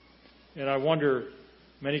 And I wonder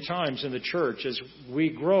many times in the church, as we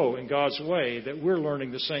grow in God's way, that we're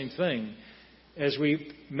learning the same thing as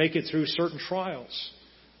we make it through certain trials.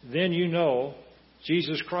 Then you know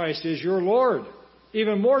Jesus Christ is your Lord.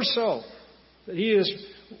 Even more so, that He has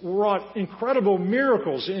wrought incredible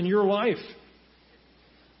miracles in your life.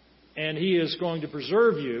 And He is going to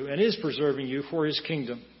preserve you and is preserving you for His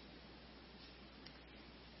kingdom.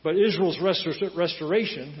 But Israel's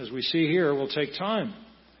restoration, as we see here, will take time.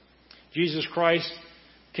 Jesus Christ,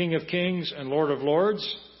 King of Kings and Lord of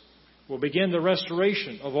Lords, will begin the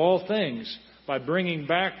restoration of all things by bringing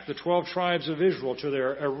back the 12 tribes of Israel to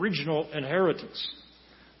their original inheritance.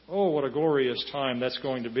 Oh, what a glorious time that's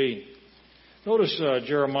going to be. Notice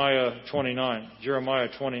Jeremiah 29. Jeremiah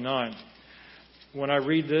 29. When I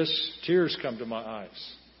read this, tears come to my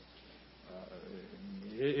eyes.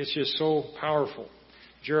 It's just so powerful.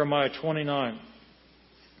 Jeremiah 29.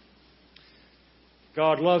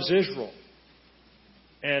 God loves Israel.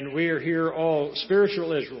 And we are here all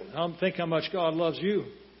spiritual Israel. Think how much God loves you.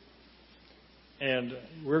 And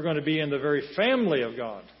we're going to be in the very family of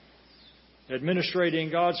God, administrating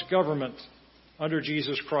God's government under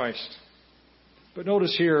Jesus Christ. But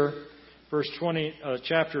notice here,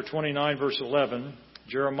 chapter 29, verse 11,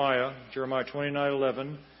 Jeremiah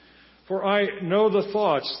 29:11. For I know the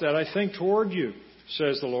thoughts that I think toward you,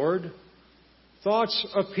 says the Lord, thoughts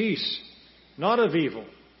of peace, not of evil,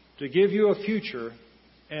 to give you a future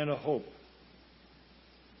and a hope.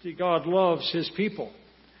 See, God loves His people.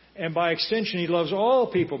 And by extension, He loves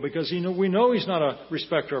all people because we know He's not a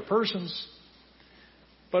respecter of persons.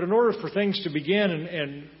 But in order for things to begin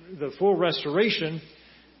and the full restoration,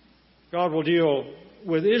 God will deal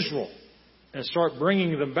with Israel and start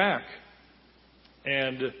bringing them back.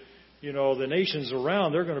 And, the nations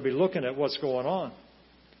around, they're going to be looking at what's going on.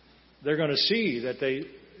 They're going to see that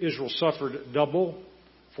Israel suffered double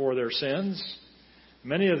for their sins.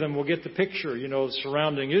 Many of them will get the picture,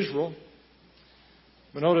 surrounding Israel.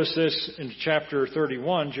 But notice this in chapter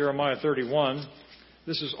 31, Jeremiah 31.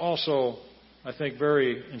 This is also, I think,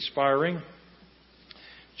 very inspiring.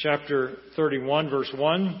 Chapter 31, verse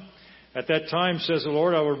 1. At that time, says the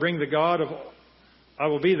Lord, I will be the God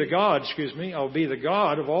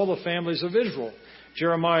of all the families of Israel.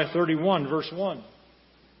 Jeremiah 31, verse 1.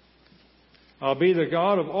 I'll be the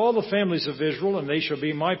God of all the families of Israel, and they shall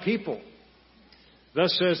be my people.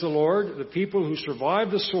 Thus says the Lord, the people who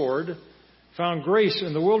survived the sword found grace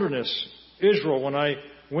in the wilderness, Israel, when I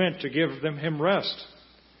went to give him rest.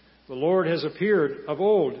 The Lord has appeared of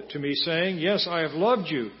old to me, saying, yes, I have loved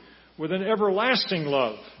you with an everlasting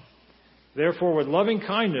love. Therefore, with loving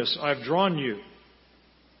kindness I have drawn you,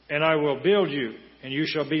 and I will build you, and you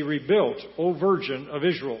shall be rebuilt, O Virgin of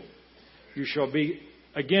Israel. You shall be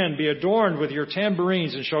adorned with your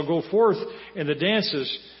tambourines, and shall go forth in the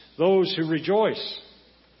dances, those who rejoice.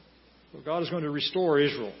 So God is going to restore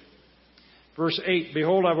Israel. Verse 8,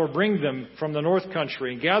 behold, I will bring them from the north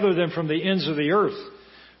country, and gather them from the ends of the earth,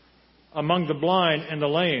 among the blind and the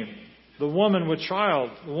lame, the woman with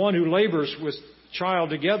child, the one who labors with child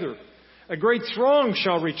together. A great throng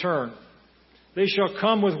shall return. They shall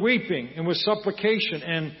come with weeping and with supplication,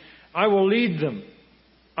 and I will lead them.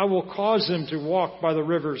 I will cause them to walk by the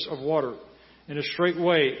rivers of water in a straight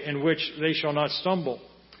way in which they shall not stumble.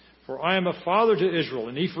 For I am a father to Israel,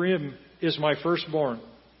 and Ephraim is my firstborn.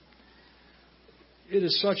 It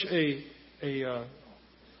is such a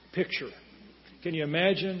picture. Can you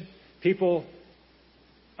imagine people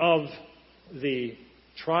of the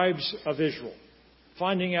tribes of Israel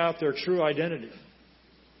finding out their true identity?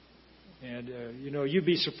 And, you'd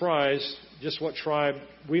be surprised just what tribe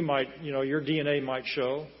we might, your DNA might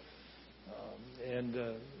show.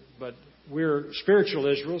 But we're spiritual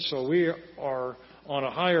Israel, so we are on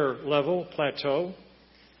a higher level, plateau.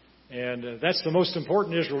 And that's the most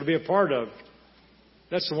important Israel to be a part of.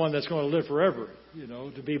 That's the one that's going to live forever,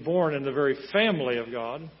 to be born in the very family of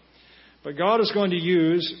God. But God is going to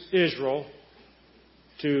use Israel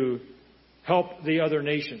to help the other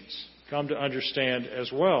nations come to understand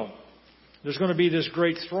as well. There's going to be this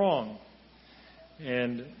great throng,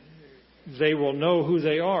 and they will know who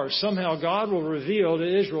they are. Somehow God will reveal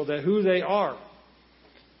to Israel that who they are.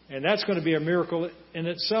 And that's going to be a miracle in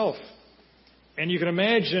itself. And you can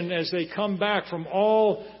imagine as they come back from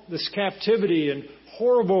all this captivity and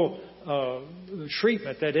horrible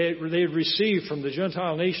treatment that they had received from the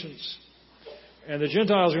Gentile nations. And the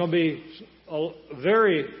Gentiles are going to be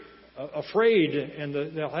very afraid, and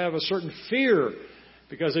they'll have a certain fear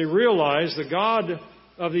because they realize the God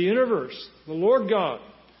of the universe, the Lord God,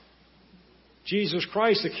 Jesus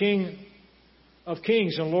Christ, the King of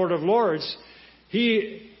kings and Lord of lords,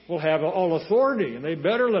 He will have all authority, and they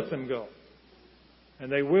better let them go.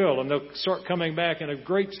 And they will, and they'll start coming back in a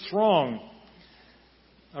great throng.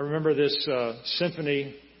 I remember this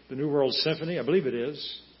symphony, the New World Symphony, I believe it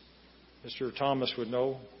is. Mr. Thomas would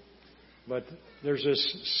know. But there's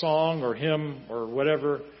this song or hymn or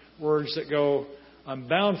whatever, words that go, I'm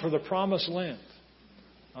bound for the promised land.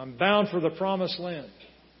 I'm bound for the promised land.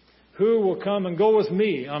 Who will come and go with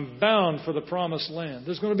me? I'm bound for the promised land.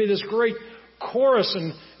 There's going to be this great chorus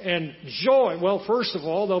and joy. Well, first of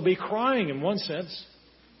all, they'll be crying in one sense.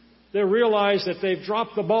 They realize that they've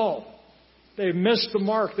dropped the ball. They've missed the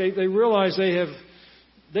mark. They realize they have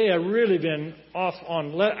really been off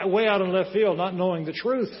on way out in left field, not knowing the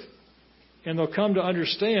truth. And they'll come to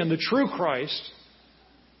understand the true Christ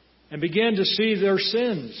and begin to see their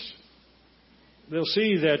sins. They'll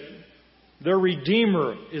see that their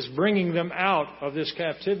Redeemer is bringing them out of this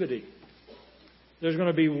captivity. There's going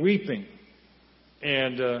to be weeping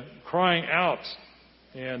and crying out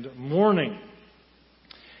and mourning.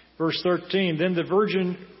 Verse 13, then the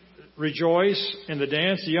virgin rejoice in the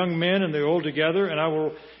dance, the young men and the old together, and I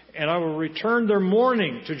will return their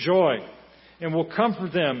mourning to joy, and will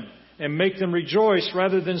comfort them and make them rejoice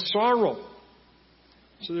rather than sorrow.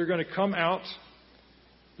 So they're going to come out.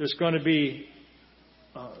 There's going to be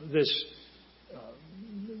this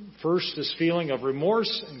feeling of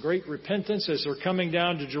remorse and great repentance as they're coming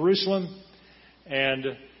down to Jerusalem and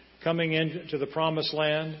coming into the promised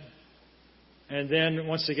land. And then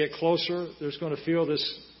once they get closer, there's going to feel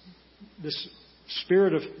this this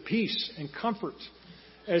spirit of peace and comfort,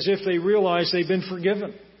 as if they realize they've been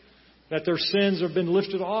forgiven, that their sins have been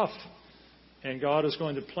lifted off, and God is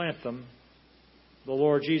going to plant them. The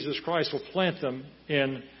Lord Jesus Christ will plant them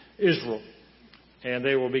in Israel, and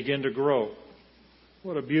they will begin to grow.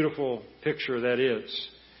 What a beautiful picture that is.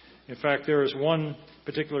 In fact, there is one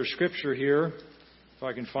particular scripture here, if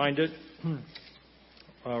I can find it.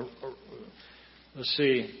 Let's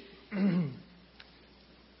see.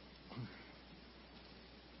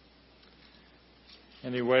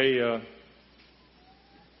 Anyway,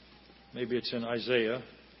 maybe it's in Isaiah.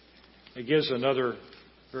 It gives another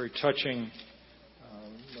very touching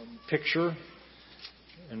picture.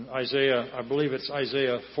 In Isaiah, I believe it's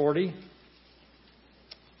Isaiah 40.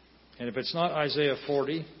 And if it's not Isaiah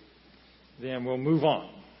 40, then we'll move on.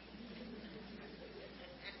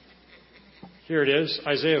 Here it is,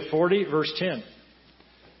 Isaiah 40, verse 10.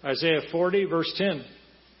 Isaiah 40, verse 10.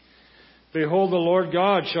 Behold, the Lord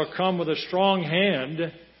God shall come with a strong hand,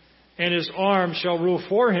 and his arm shall rule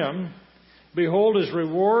for him. Behold, his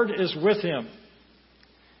reward is with him,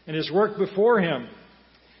 and his work before him.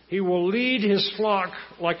 He will lead his flock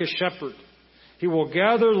like a shepherd. He will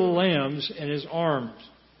gather the lambs in his arms,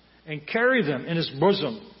 and carry them in his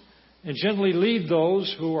bosom, and gently lead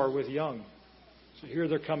those who are with young. So here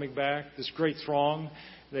they're coming back, this great throng.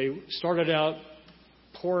 They started out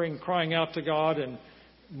crying out to God and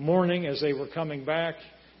mourning as they were coming back.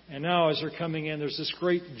 And now as they're coming in, there's this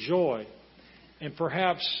great joy. And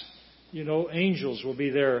perhaps, angels will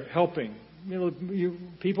be there helping.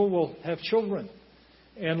 People will have children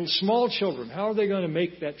and small children. How are they going to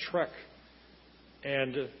make that trek?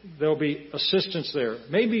 And there'll be assistance there.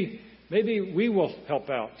 Maybe we will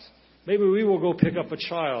help out. Maybe we will go pick up a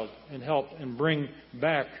child and help and bring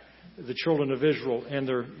back the children of Israel and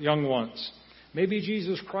their young ones. Maybe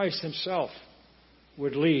Jesus Christ himself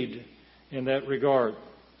would lead in that regard.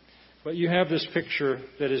 But you have this picture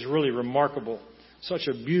that is really remarkable. Such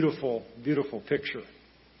a beautiful, beautiful picture.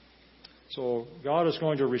 So God is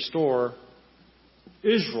going to restore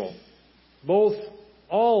Israel,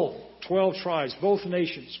 all 12 tribes, both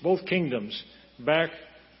nations, both kingdoms, back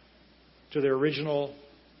to their original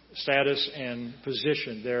status and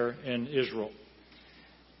position there in Israel.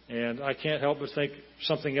 And I can't help but think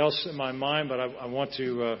something else in my mind, but I want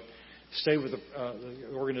to stay with the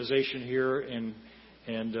organization here and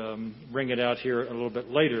bring it out here a little bit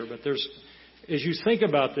later. But as you think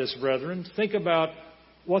about this, brethren, think about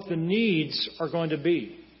what the needs are going to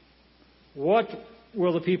be. What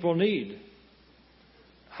will the people need?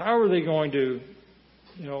 How are they going to,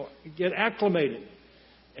 get acclimated?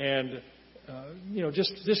 And,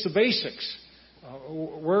 just the basics.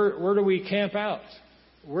 Where do we camp out?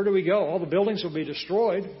 Where do we go? All the buildings will be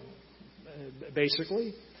destroyed,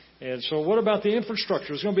 basically. And so what about the infrastructure?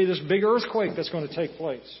 There's going to be this big earthquake that's going to take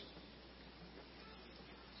place.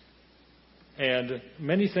 And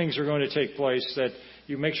many things are going to take place that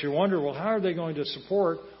makes you wonder, well, how are they going to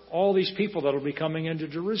support all these people that will be coming into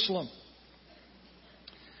Jerusalem?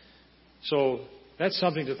 So that's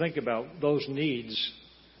something to think about, those needs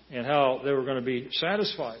and how they were going to be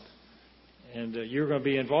satisfied. And you're going to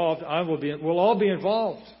be involved. We'll all be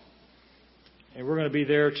involved. And we're going to be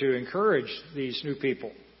there to encourage these new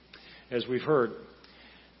people, as we've heard.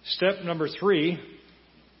 Step number 3,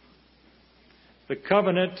 the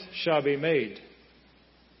covenant shall be made.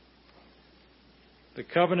 The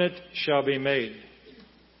covenant shall be made.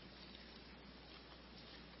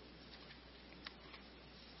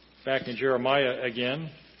 Back in Jeremiah again.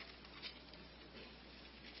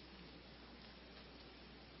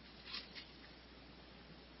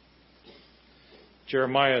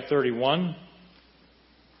 Jeremiah 31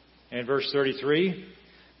 and verse 33.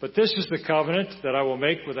 But this is the covenant that I will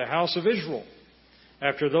make with the house of Israel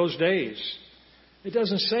after those days. It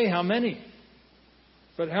doesn't say how many,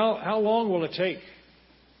 but how long will it take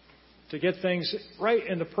to get things right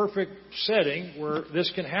in the perfect setting where this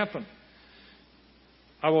can happen?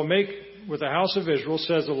 I will make with the house of Israel,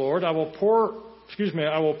 says the Lord, I will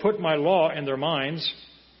put my law in their minds,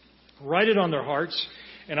 write it on their hearts,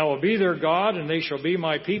 and I will be their God, and they shall be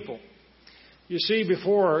my people. You see,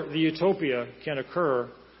 before the utopia can occur,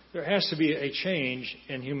 there has to be a change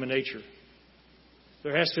in human nature.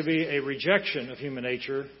 There has to be a rejection of human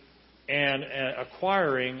nature and an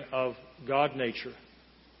acquiring of God nature,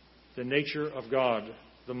 the nature of God,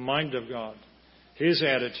 the mind of God, His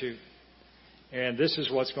attitude. And this is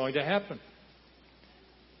what's going to happen.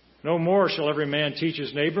 No more shall every man teach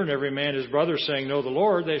his neighbor and every man his brother, saying, Know the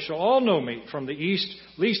Lord. They shall all know me, from the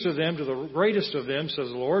least of them to the greatest of them, says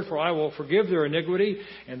the Lord. For I will forgive their iniquity,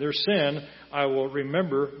 and their sin I will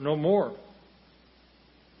remember no more.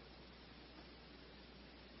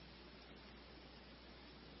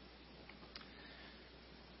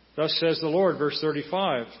 Thus says the Lord, verse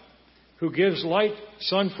 35, who gives light,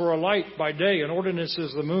 sun for a light by day, and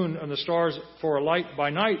ordinances the moon and the stars for a light by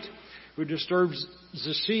night, who disturbs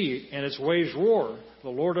the sea and its waves roar. The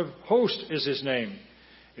Lord of hosts is his name.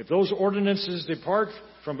 If those ordinances depart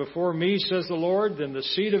from before me, says the Lord, then the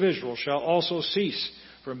seed of Israel shall also cease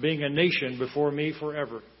from being a nation before me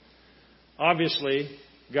forever. Obviously,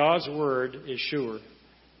 God's word is sure.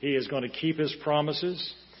 He is going to keep his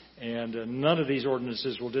promises, and none of these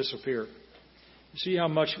ordinances will disappear. You see how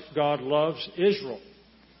much God loves Israel,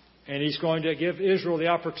 and he's going to give Israel the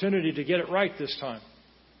opportunity to get it right this time.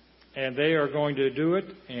 And they are going to do it,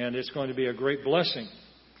 and it's going to be a great blessing.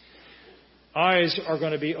 Eyes are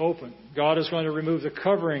going to be open. God is going to remove the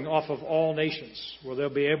covering off of all nations, where they'll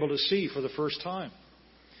be able to see for the first time.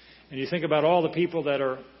 And you think about all the people that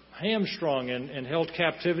are hamstrung and held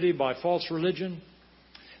captivity by false religion.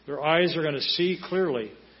 Their eyes are going to see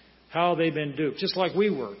clearly how they've been duped, just like we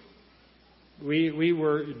were. We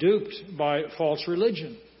were duped by false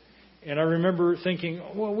religion. And I remember thinking,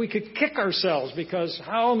 well, we could kick ourselves, because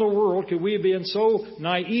how in the world could we have been so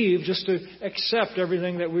naive just to accept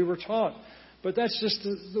everything that we were taught? But that's just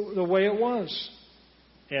the way it was.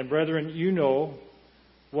 And brethren, you know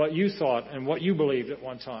what you thought and what you believed at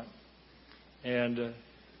one time. And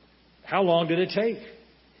how long did it take?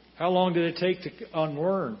 How long did it take to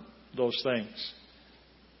unlearn those things?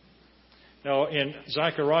 Now, in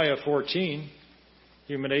Zechariah 14,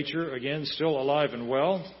 human nature, again, still alive and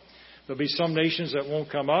well. There'll be some nations that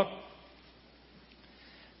won't come up.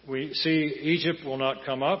 We see Egypt will not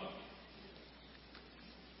come up,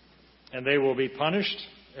 and they will be punished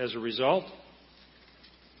as a result.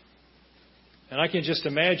 And I can just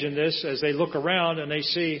imagine this as they look around and they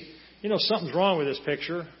see, something's wrong with this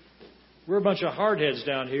picture. We're a bunch of hardheads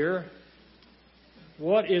down here.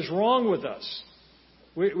 What is wrong with us?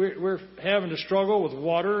 We're having to struggle with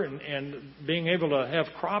water and being able to have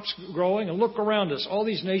crops growing. And look around us. All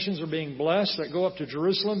these nations are being blessed that go up to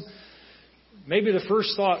Jerusalem. Maybe the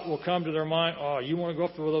first thought will come to their mind, oh, you want to go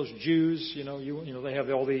up to those Jews? They have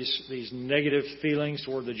all these negative feelings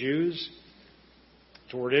toward the Jews,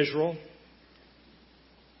 toward Israel.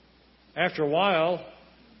 After a while,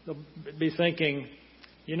 they'll be thinking,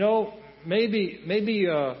 maybe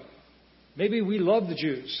we love the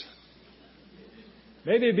Jews.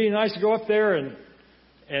 Maybe it'd be nice to go up there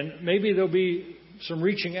and maybe there'll be some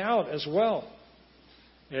reaching out as well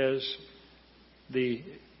as they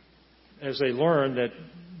learn that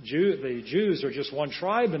the Jews are just one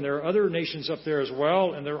tribe, and there are other nations up there as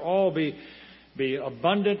well, and they'll all be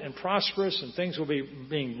abundant and prosperous, and things will be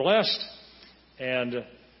being blessed, and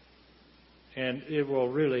it will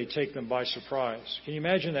really take them by surprise. Can you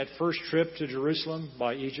imagine that first trip to Jerusalem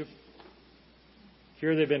by Egypt?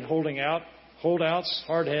 Here they've been holdouts,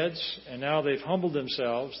 hardheads, and now they've humbled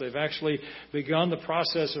themselves. They've actually begun the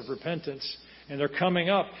process of repentance, and they're coming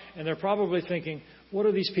up, and they're probably thinking, what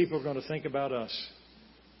are these people going to think about us?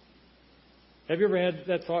 Have you ever had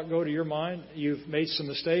that thought go to your mind? You've made some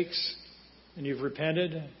mistakes, and you've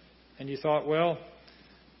repented, and you thought, well,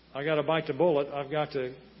 I got to bite the bullet. I've got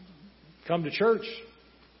to come to church.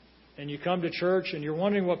 And you come to church, and you're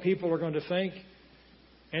wondering what people are going to think,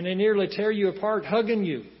 and they nearly tear you apart, hugging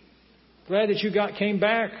you. Glad that you came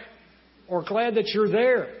back, or glad that you're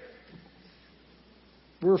there.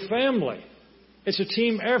 We're family. It's a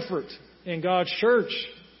team effort in God's church.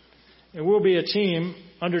 And we'll be a team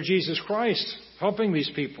under Jesus Christ helping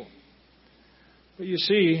these people. But you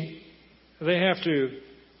see, they have to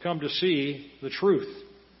come to see the truth.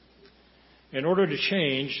 In order to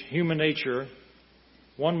change human nature,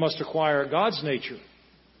 one must acquire God's nature.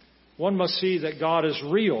 One must see that God is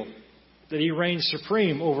real, that He reigns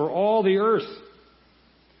supreme over all the earth.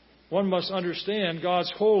 One must understand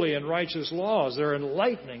God's holy and righteous laws. They're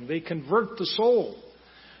enlightening. They convert the soul.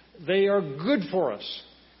 They are good for us.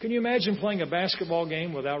 Can you imagine playing a basketball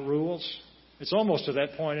game without rules? It's almost to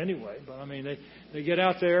that point anyway. But I mean, they get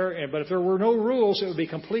out there, but if there were no rules, it would be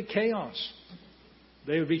complete chaos.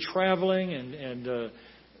 They would be traveling, and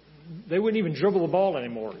they wouldn't even dribble the ball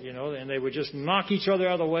anymore, and they would just knock each other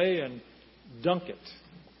out of the way and dunk it.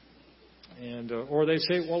 And or they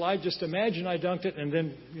say, well, I just imagine I dunked it, and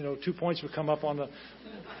then 2 points would come up on the.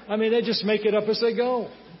 I mean, they just make it up as they go.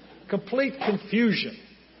 Complete confusion.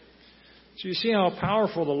 So you see how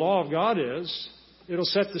powerful the law of God is. It'll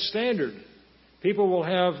set the standard. People will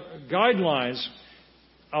have guidelines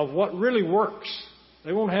of what really works.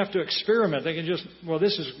 They won't have to experiment. They can just,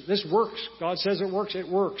 this works. God says it works. It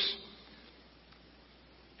works.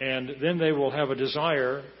 And then they will have a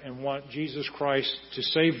desire and want Jesus Christ to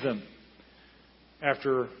save them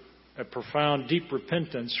after a profound, deep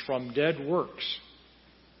repentance from dead works.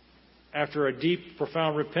 after a deep,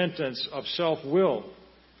 profound repentance of self-will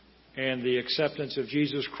and the acceptance of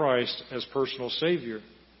Jesus Christ as personal Savior.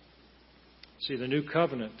 See, the new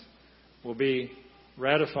covenant will be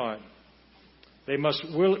ratified. They must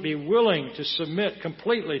be willing to submit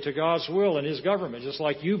completely to God's will and His government, just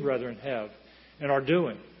like you, brethren, have and are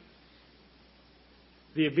doing.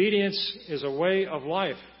 The obedience is a way of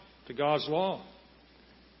life to God's law.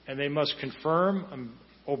 And they must confirm,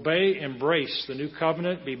 obey, embrace the new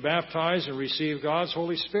covenant, be baptized, and receive God's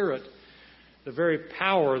Holy Spirit, the very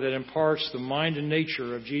power that imparts the mind and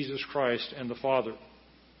nature of Jesus Christ and the Father.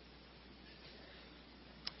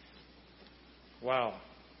 Wow,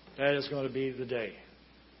 that is going to be the day.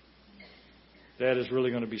 That is really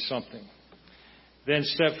going to be something. Then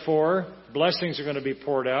step 4, blessings are going to be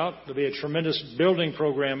poured out. There'll be a tremendous building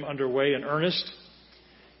program underway in earnest.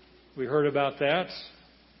 We heard about that.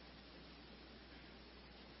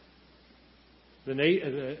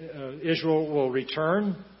 Israel will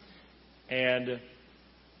return, and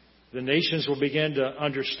the nations will begin to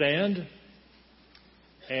understand,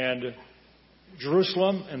 and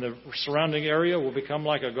Jerusalem and the surrounding area will become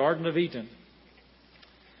like a Garden of Eden.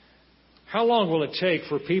 How long will it take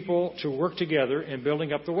for people to work together in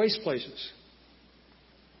building up the waste places?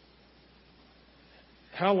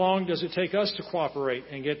 How long does it take us to cooperate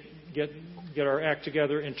and get our act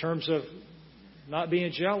together in terms of not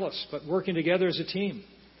being jealous, but working together as a team?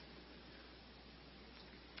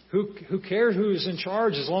 Who cares who's in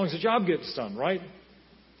charge as long as the job gets done, right?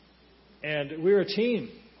 And we're a team.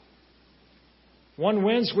 One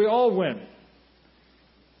wins, we all win.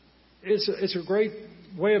 It's a great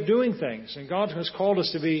way of doing things. And God has called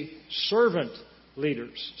us to be servant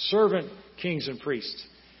leaders, servant kings and priests.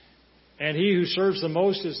 And he who serves the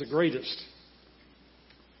most is the greatest.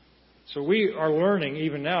 So we are learning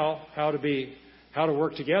even now how to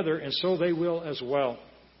work together, and so they will as well.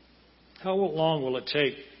 How long will it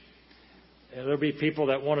take? And there'll be people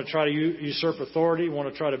that want to try to usurp authority,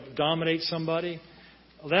 want to try to dominate somebody.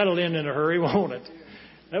 Well, that'll end in a hurry, won't it?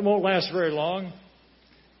 That won't last very long.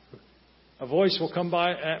 A voice will come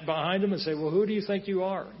behind them and say, well, who do you think you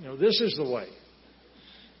are? This is the way.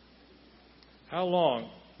 How long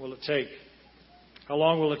will it take? How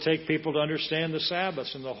long will it take people to understand the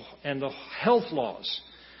Sabbaths and the health laws?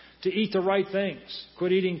 To eat the right things.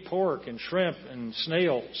 Quit eating pork and shrimp and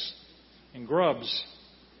snails and grubs.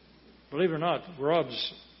 Believe it or not,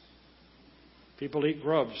 grubs. People eat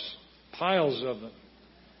grubs. Piles of them.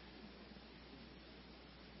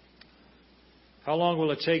 How long will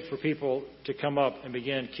it take for people to come up and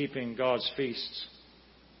begin keeping God's feasts?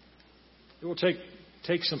 It will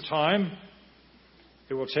take some time.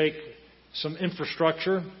 It will take some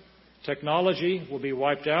infrastructure. Technology will be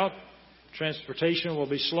wiped out. Transportation will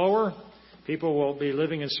be slower. People will be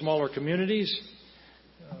living in smaller communities.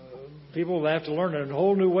 People will have to learn a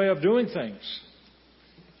whole new way of doing things.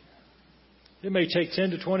 It may take 10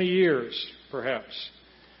 to 20 years, perhaps,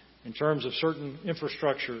 in terms of certain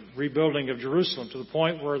infrastructure, rebuilding of Jerusalem, to the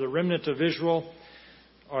point where the remnant of Israel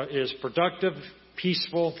is productive,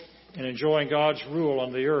 peaceful, and enjoying God's rule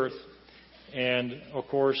on the earth. And, of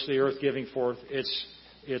course, the earth giving forth its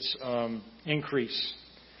increase.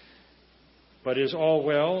 But it is all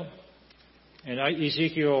well. In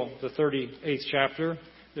Ezekiel, the 38th chapter,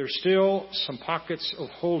 there's still some pockets of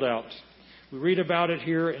holdout. We read about it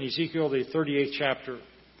here in Ezekiel, the 38th chapter.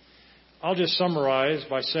 I'll just summarize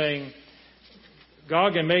by saying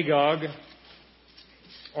Gog and Magog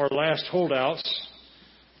are last holdouts,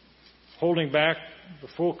 holding back the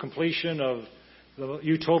full completion of the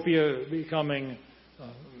utopia becoming,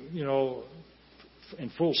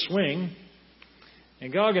 in full swing.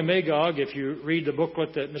 And Gog and Magog, if you read the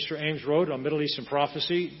booklet that Mr. Ames wrote on Middle Eastern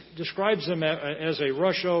prophecy, describes them as a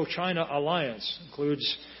Russia-China alliance.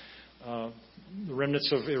 Includes the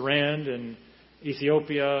remnants of Iran and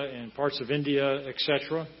Ethiopia and parts of India,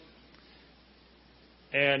 etc.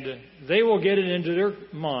 And they will get it into their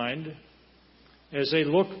mind as they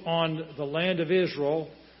look on the land of Israel,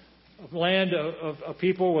 a land of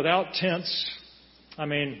people without tents. I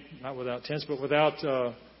mean, not without tents, but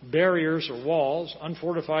without barriers or walls,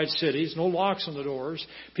 unfortified cities, no locks on the doors,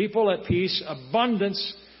 people at peace,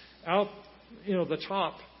 abundance out, the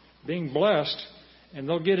top, being blessed, and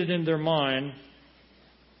they'll get it in their mind,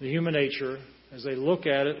 the human nature, as they look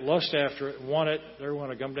at it, lust after it, want it, they're going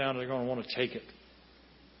to come down and they're going to want to take it.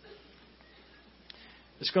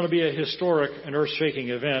 It's going to be a historic and earth-shaking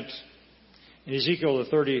event. In Ezekiel, the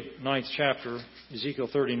 39th chapter, Ezekiel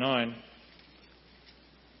 39,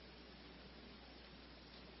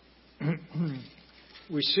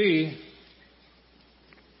 we see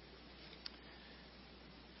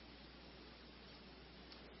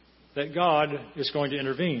that God is going to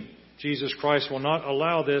intervene. Jesus Christ will not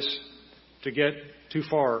allow this to get too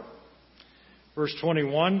far. Verse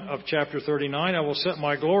 21 of chapter 39, I will set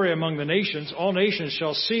my glory among the nations. All nations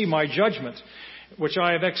shall see my judgment, which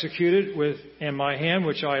I have executed in my hand,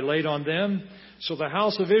 which I laid on them. So the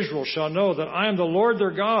house of Israel shall know that I am the Lord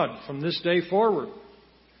their God from this day forward.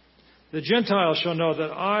 The Gentiles shall know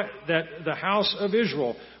that the house of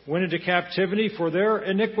Israel went into captivity for their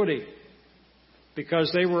iniquity,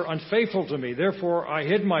 because they were unfaithful to me. Therefore I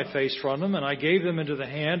hid my face from them, and I gave them into the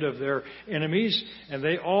hand of their enemies, and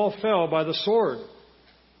they all fell by the sword.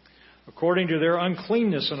 According to their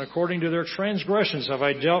uncleanness and according to their transgressions have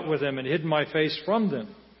I dealt with them and hidden my face from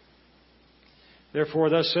them. Therefore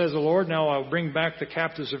thus says the Lord, now I will bring back the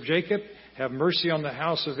captives of Jacob, have mercy on the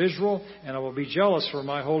house of Israel, and I will be jealous for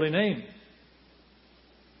my holy name.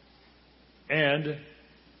 And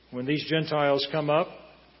when these Gentiles come up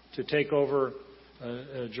to take over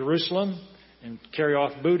Jerusalem and carry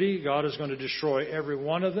off booty, God is going to destroy every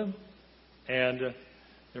one of them. And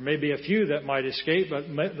there may be a few that might escape, but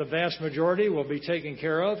the vast majority will be taken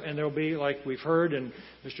care of. And there will be, like we've heard in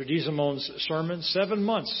Mr. Dieselmont's sermon, 7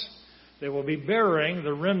 months. They will be burying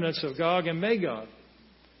the remnants of Gog and Magog.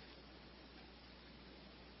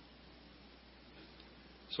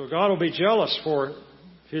 So God will be jealous for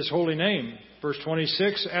His holy name. Verse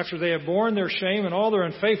 26, after they have borne their shame and all their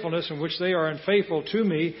unfaithfulness in which they are unfaithful to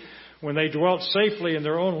me, when they dwelt safely in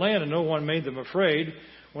their own land and no one made them afraid,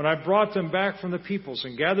 when I brought them back from the peoples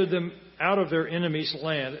and gathered them out of their enemies'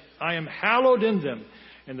 land, I am hallowed in them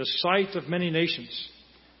in the sight of many nations.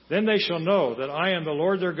 Then they shall know that I am the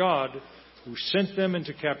Lord their God, who sent them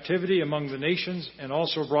into captivity among the nations and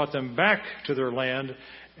also brought them back to their land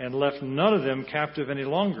and left none of them captive any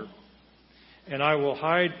longer. And I will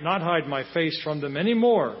not hide my face from them any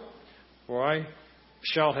more, for I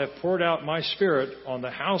shall have poured out my Spirit on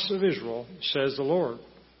the house of Israel, says the Lord.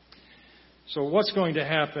 So what's going to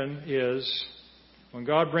happen is, when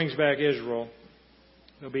God brings back Israel,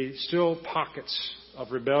 there'll be still pockets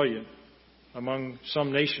of rebellion among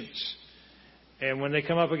some nations. And when they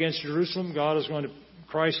come up against Jerusalem,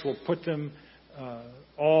 Christ will put them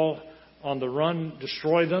all on the run,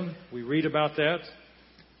 destroy them. We read about that.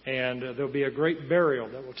 And there'll be a great burial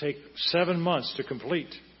that will take 7 months to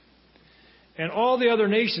complete. And all the other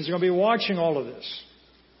nations are going to be watching all of this.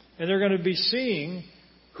 And they're going to be seeing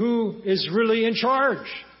who is really in charge.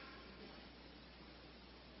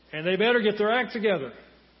 And they better get their act together.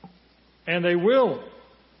 And they will.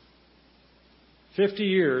 50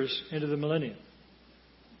 years into the millennium.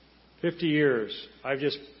 50 years. I've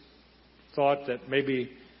just thought that maybe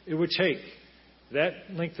it would take that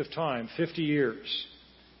length of time, 50 years.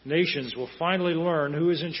 Nations will finally learn who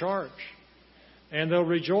is in charge. And they'll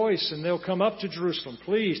rejoice and they'll come up to Jerusalem.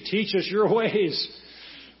 Please teach us your ways.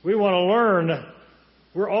 We want to learn.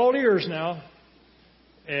 We're all ears now.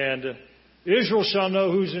 And Israel shall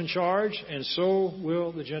know who's in charge, and so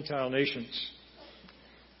will the Gentile nations.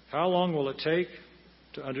 How long will it take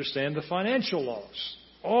to understand the financial laws?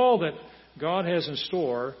 All that God has in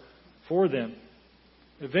store for them.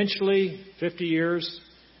 Eventually, 50 years.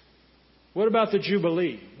 What about the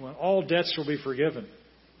Jubilee, when all debts will be forgiven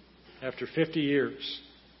after 50 years?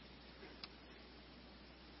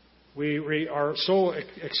 We are so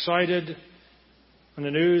excited on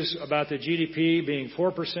the news about the GDP being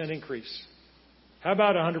 4% increase. How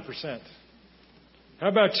about 100%? How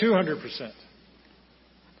about 200%?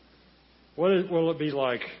 What will it be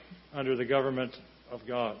like under the government of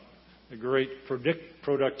God? The great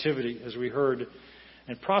productivity, as we heard,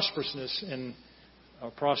 and prosperousness in a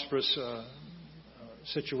prosperous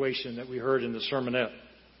situation that we heard in the sermonette.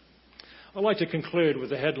 I'd like to conclude with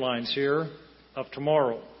the headlines here of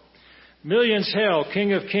tomorrow. Millions hail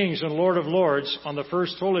King of Kings and Lord of Lords on the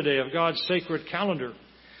first holy day of God's sacred calendar.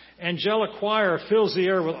 Angelic choir fills the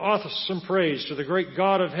air with awesome praise to the great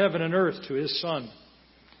God of heaven and earth, to His Son.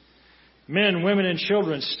 Men, women, and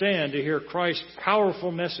children stand to hear Christ's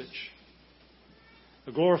powerful message.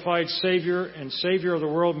 The glorified Savior and Savior of the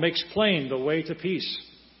world makes plain the way to peace.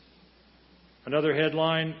 Another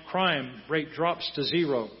headline, crime rate drops to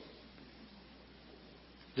 0.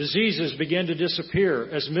 Diseases begin to disappear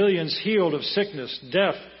as millions healed of sickness,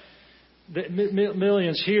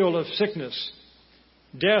 millions healed of sickness.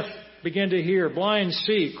 Deaf begin to hear, blind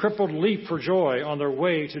see, crippled leap for joy on their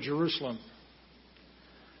way to Jerusalem.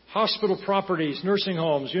 Hospital properties, nursing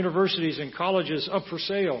homes, universities, and colleges up for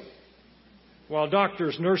sale, while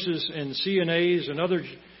doctors, nurses, and CNAs and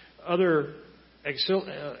other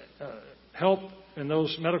help in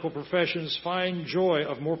those medical professions find joy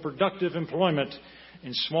of more productive employment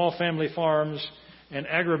in small family farms and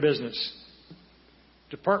agribusiness.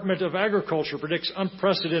 Department of Agriculture predicts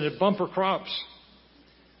unprecedented bumper crops.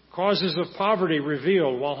 Causes of poverty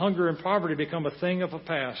revealed while hunger and poverty become a thing of the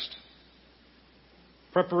past.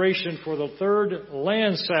 Preparation for the third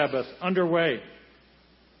land Sabbath underway.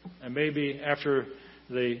 And maybe after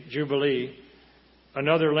the Jubilee,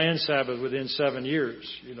 another land Sabbath within 7 years,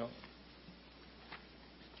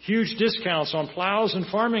 Huge discounts on plows and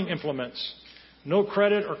farming implements. No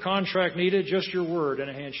credit or contract needed, just your word and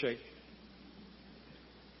a handshake.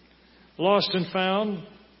 Lost and found.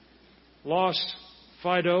 Lost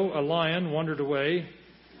Fido, a lion, wandered away.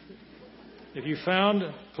 If you found,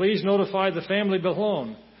 please notify the family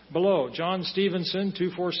below. John Stevenson,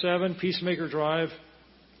 247 Peacemaker Drive,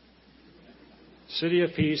 City of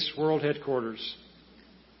Peace, World Headquarters.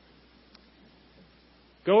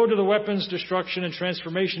 Go to the Weapons Destruction and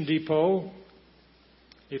Transformation Depot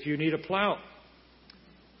if you need a plow.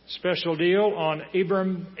 Special deal on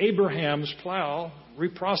Abraham's plow,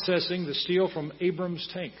 reprocessing the steel from Abrams'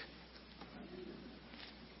 tank.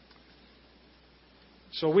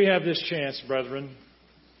 So we have this chance, brethren,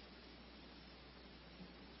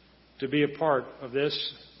 to be a part of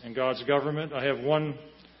this and God's government. I have one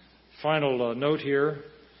final note here.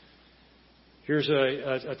 Here's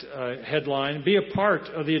a headline. Be a part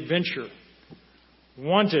of the adventure.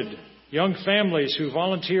 Wanted. Young families who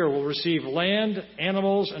volunteer will receive land,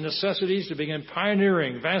 animals, and necessities to begin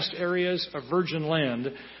pioneering vast areas of virgin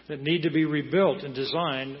land that need to be rebuilt and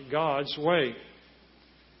designed God's way.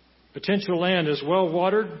 Potential land is well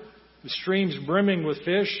watered, with streams brimming with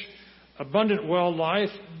fish, abundant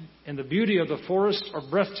wildlife, and the beauty of the forests are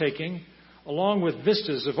breathtaking, along with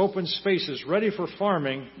vistas of open spaces ready for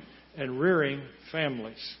farming and rearing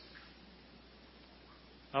families.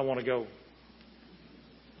 I want to go.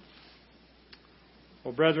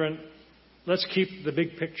 Well, brethren, let's keep the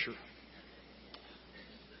big picture.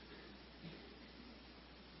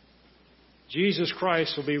 Jesus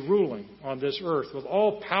Christ will be ruling on this earth with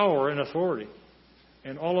all power and authority,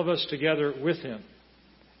 and all of us together with Him.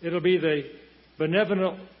 It'll be the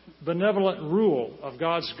benevolent rule of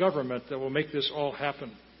God's government that will make this all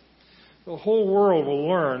happen. The whole world will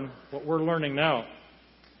learn what we're learning now.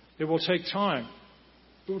 It will take time.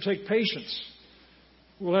 It will take patience.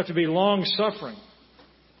 We'll have to be long-suffering.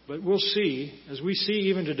 But we'll see, as we see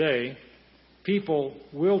even today, people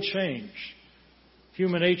will change.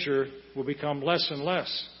 Human nature will become less and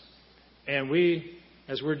less. And we,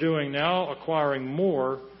 as we're doing now, acquiring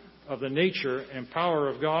more of the nature and power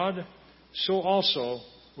of God, so also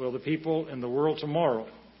will the people in the world tomorrow.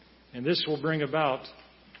 And this will bring about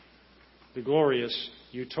the glorious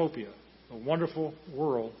utopia, a wonderful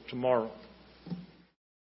world tomorrow.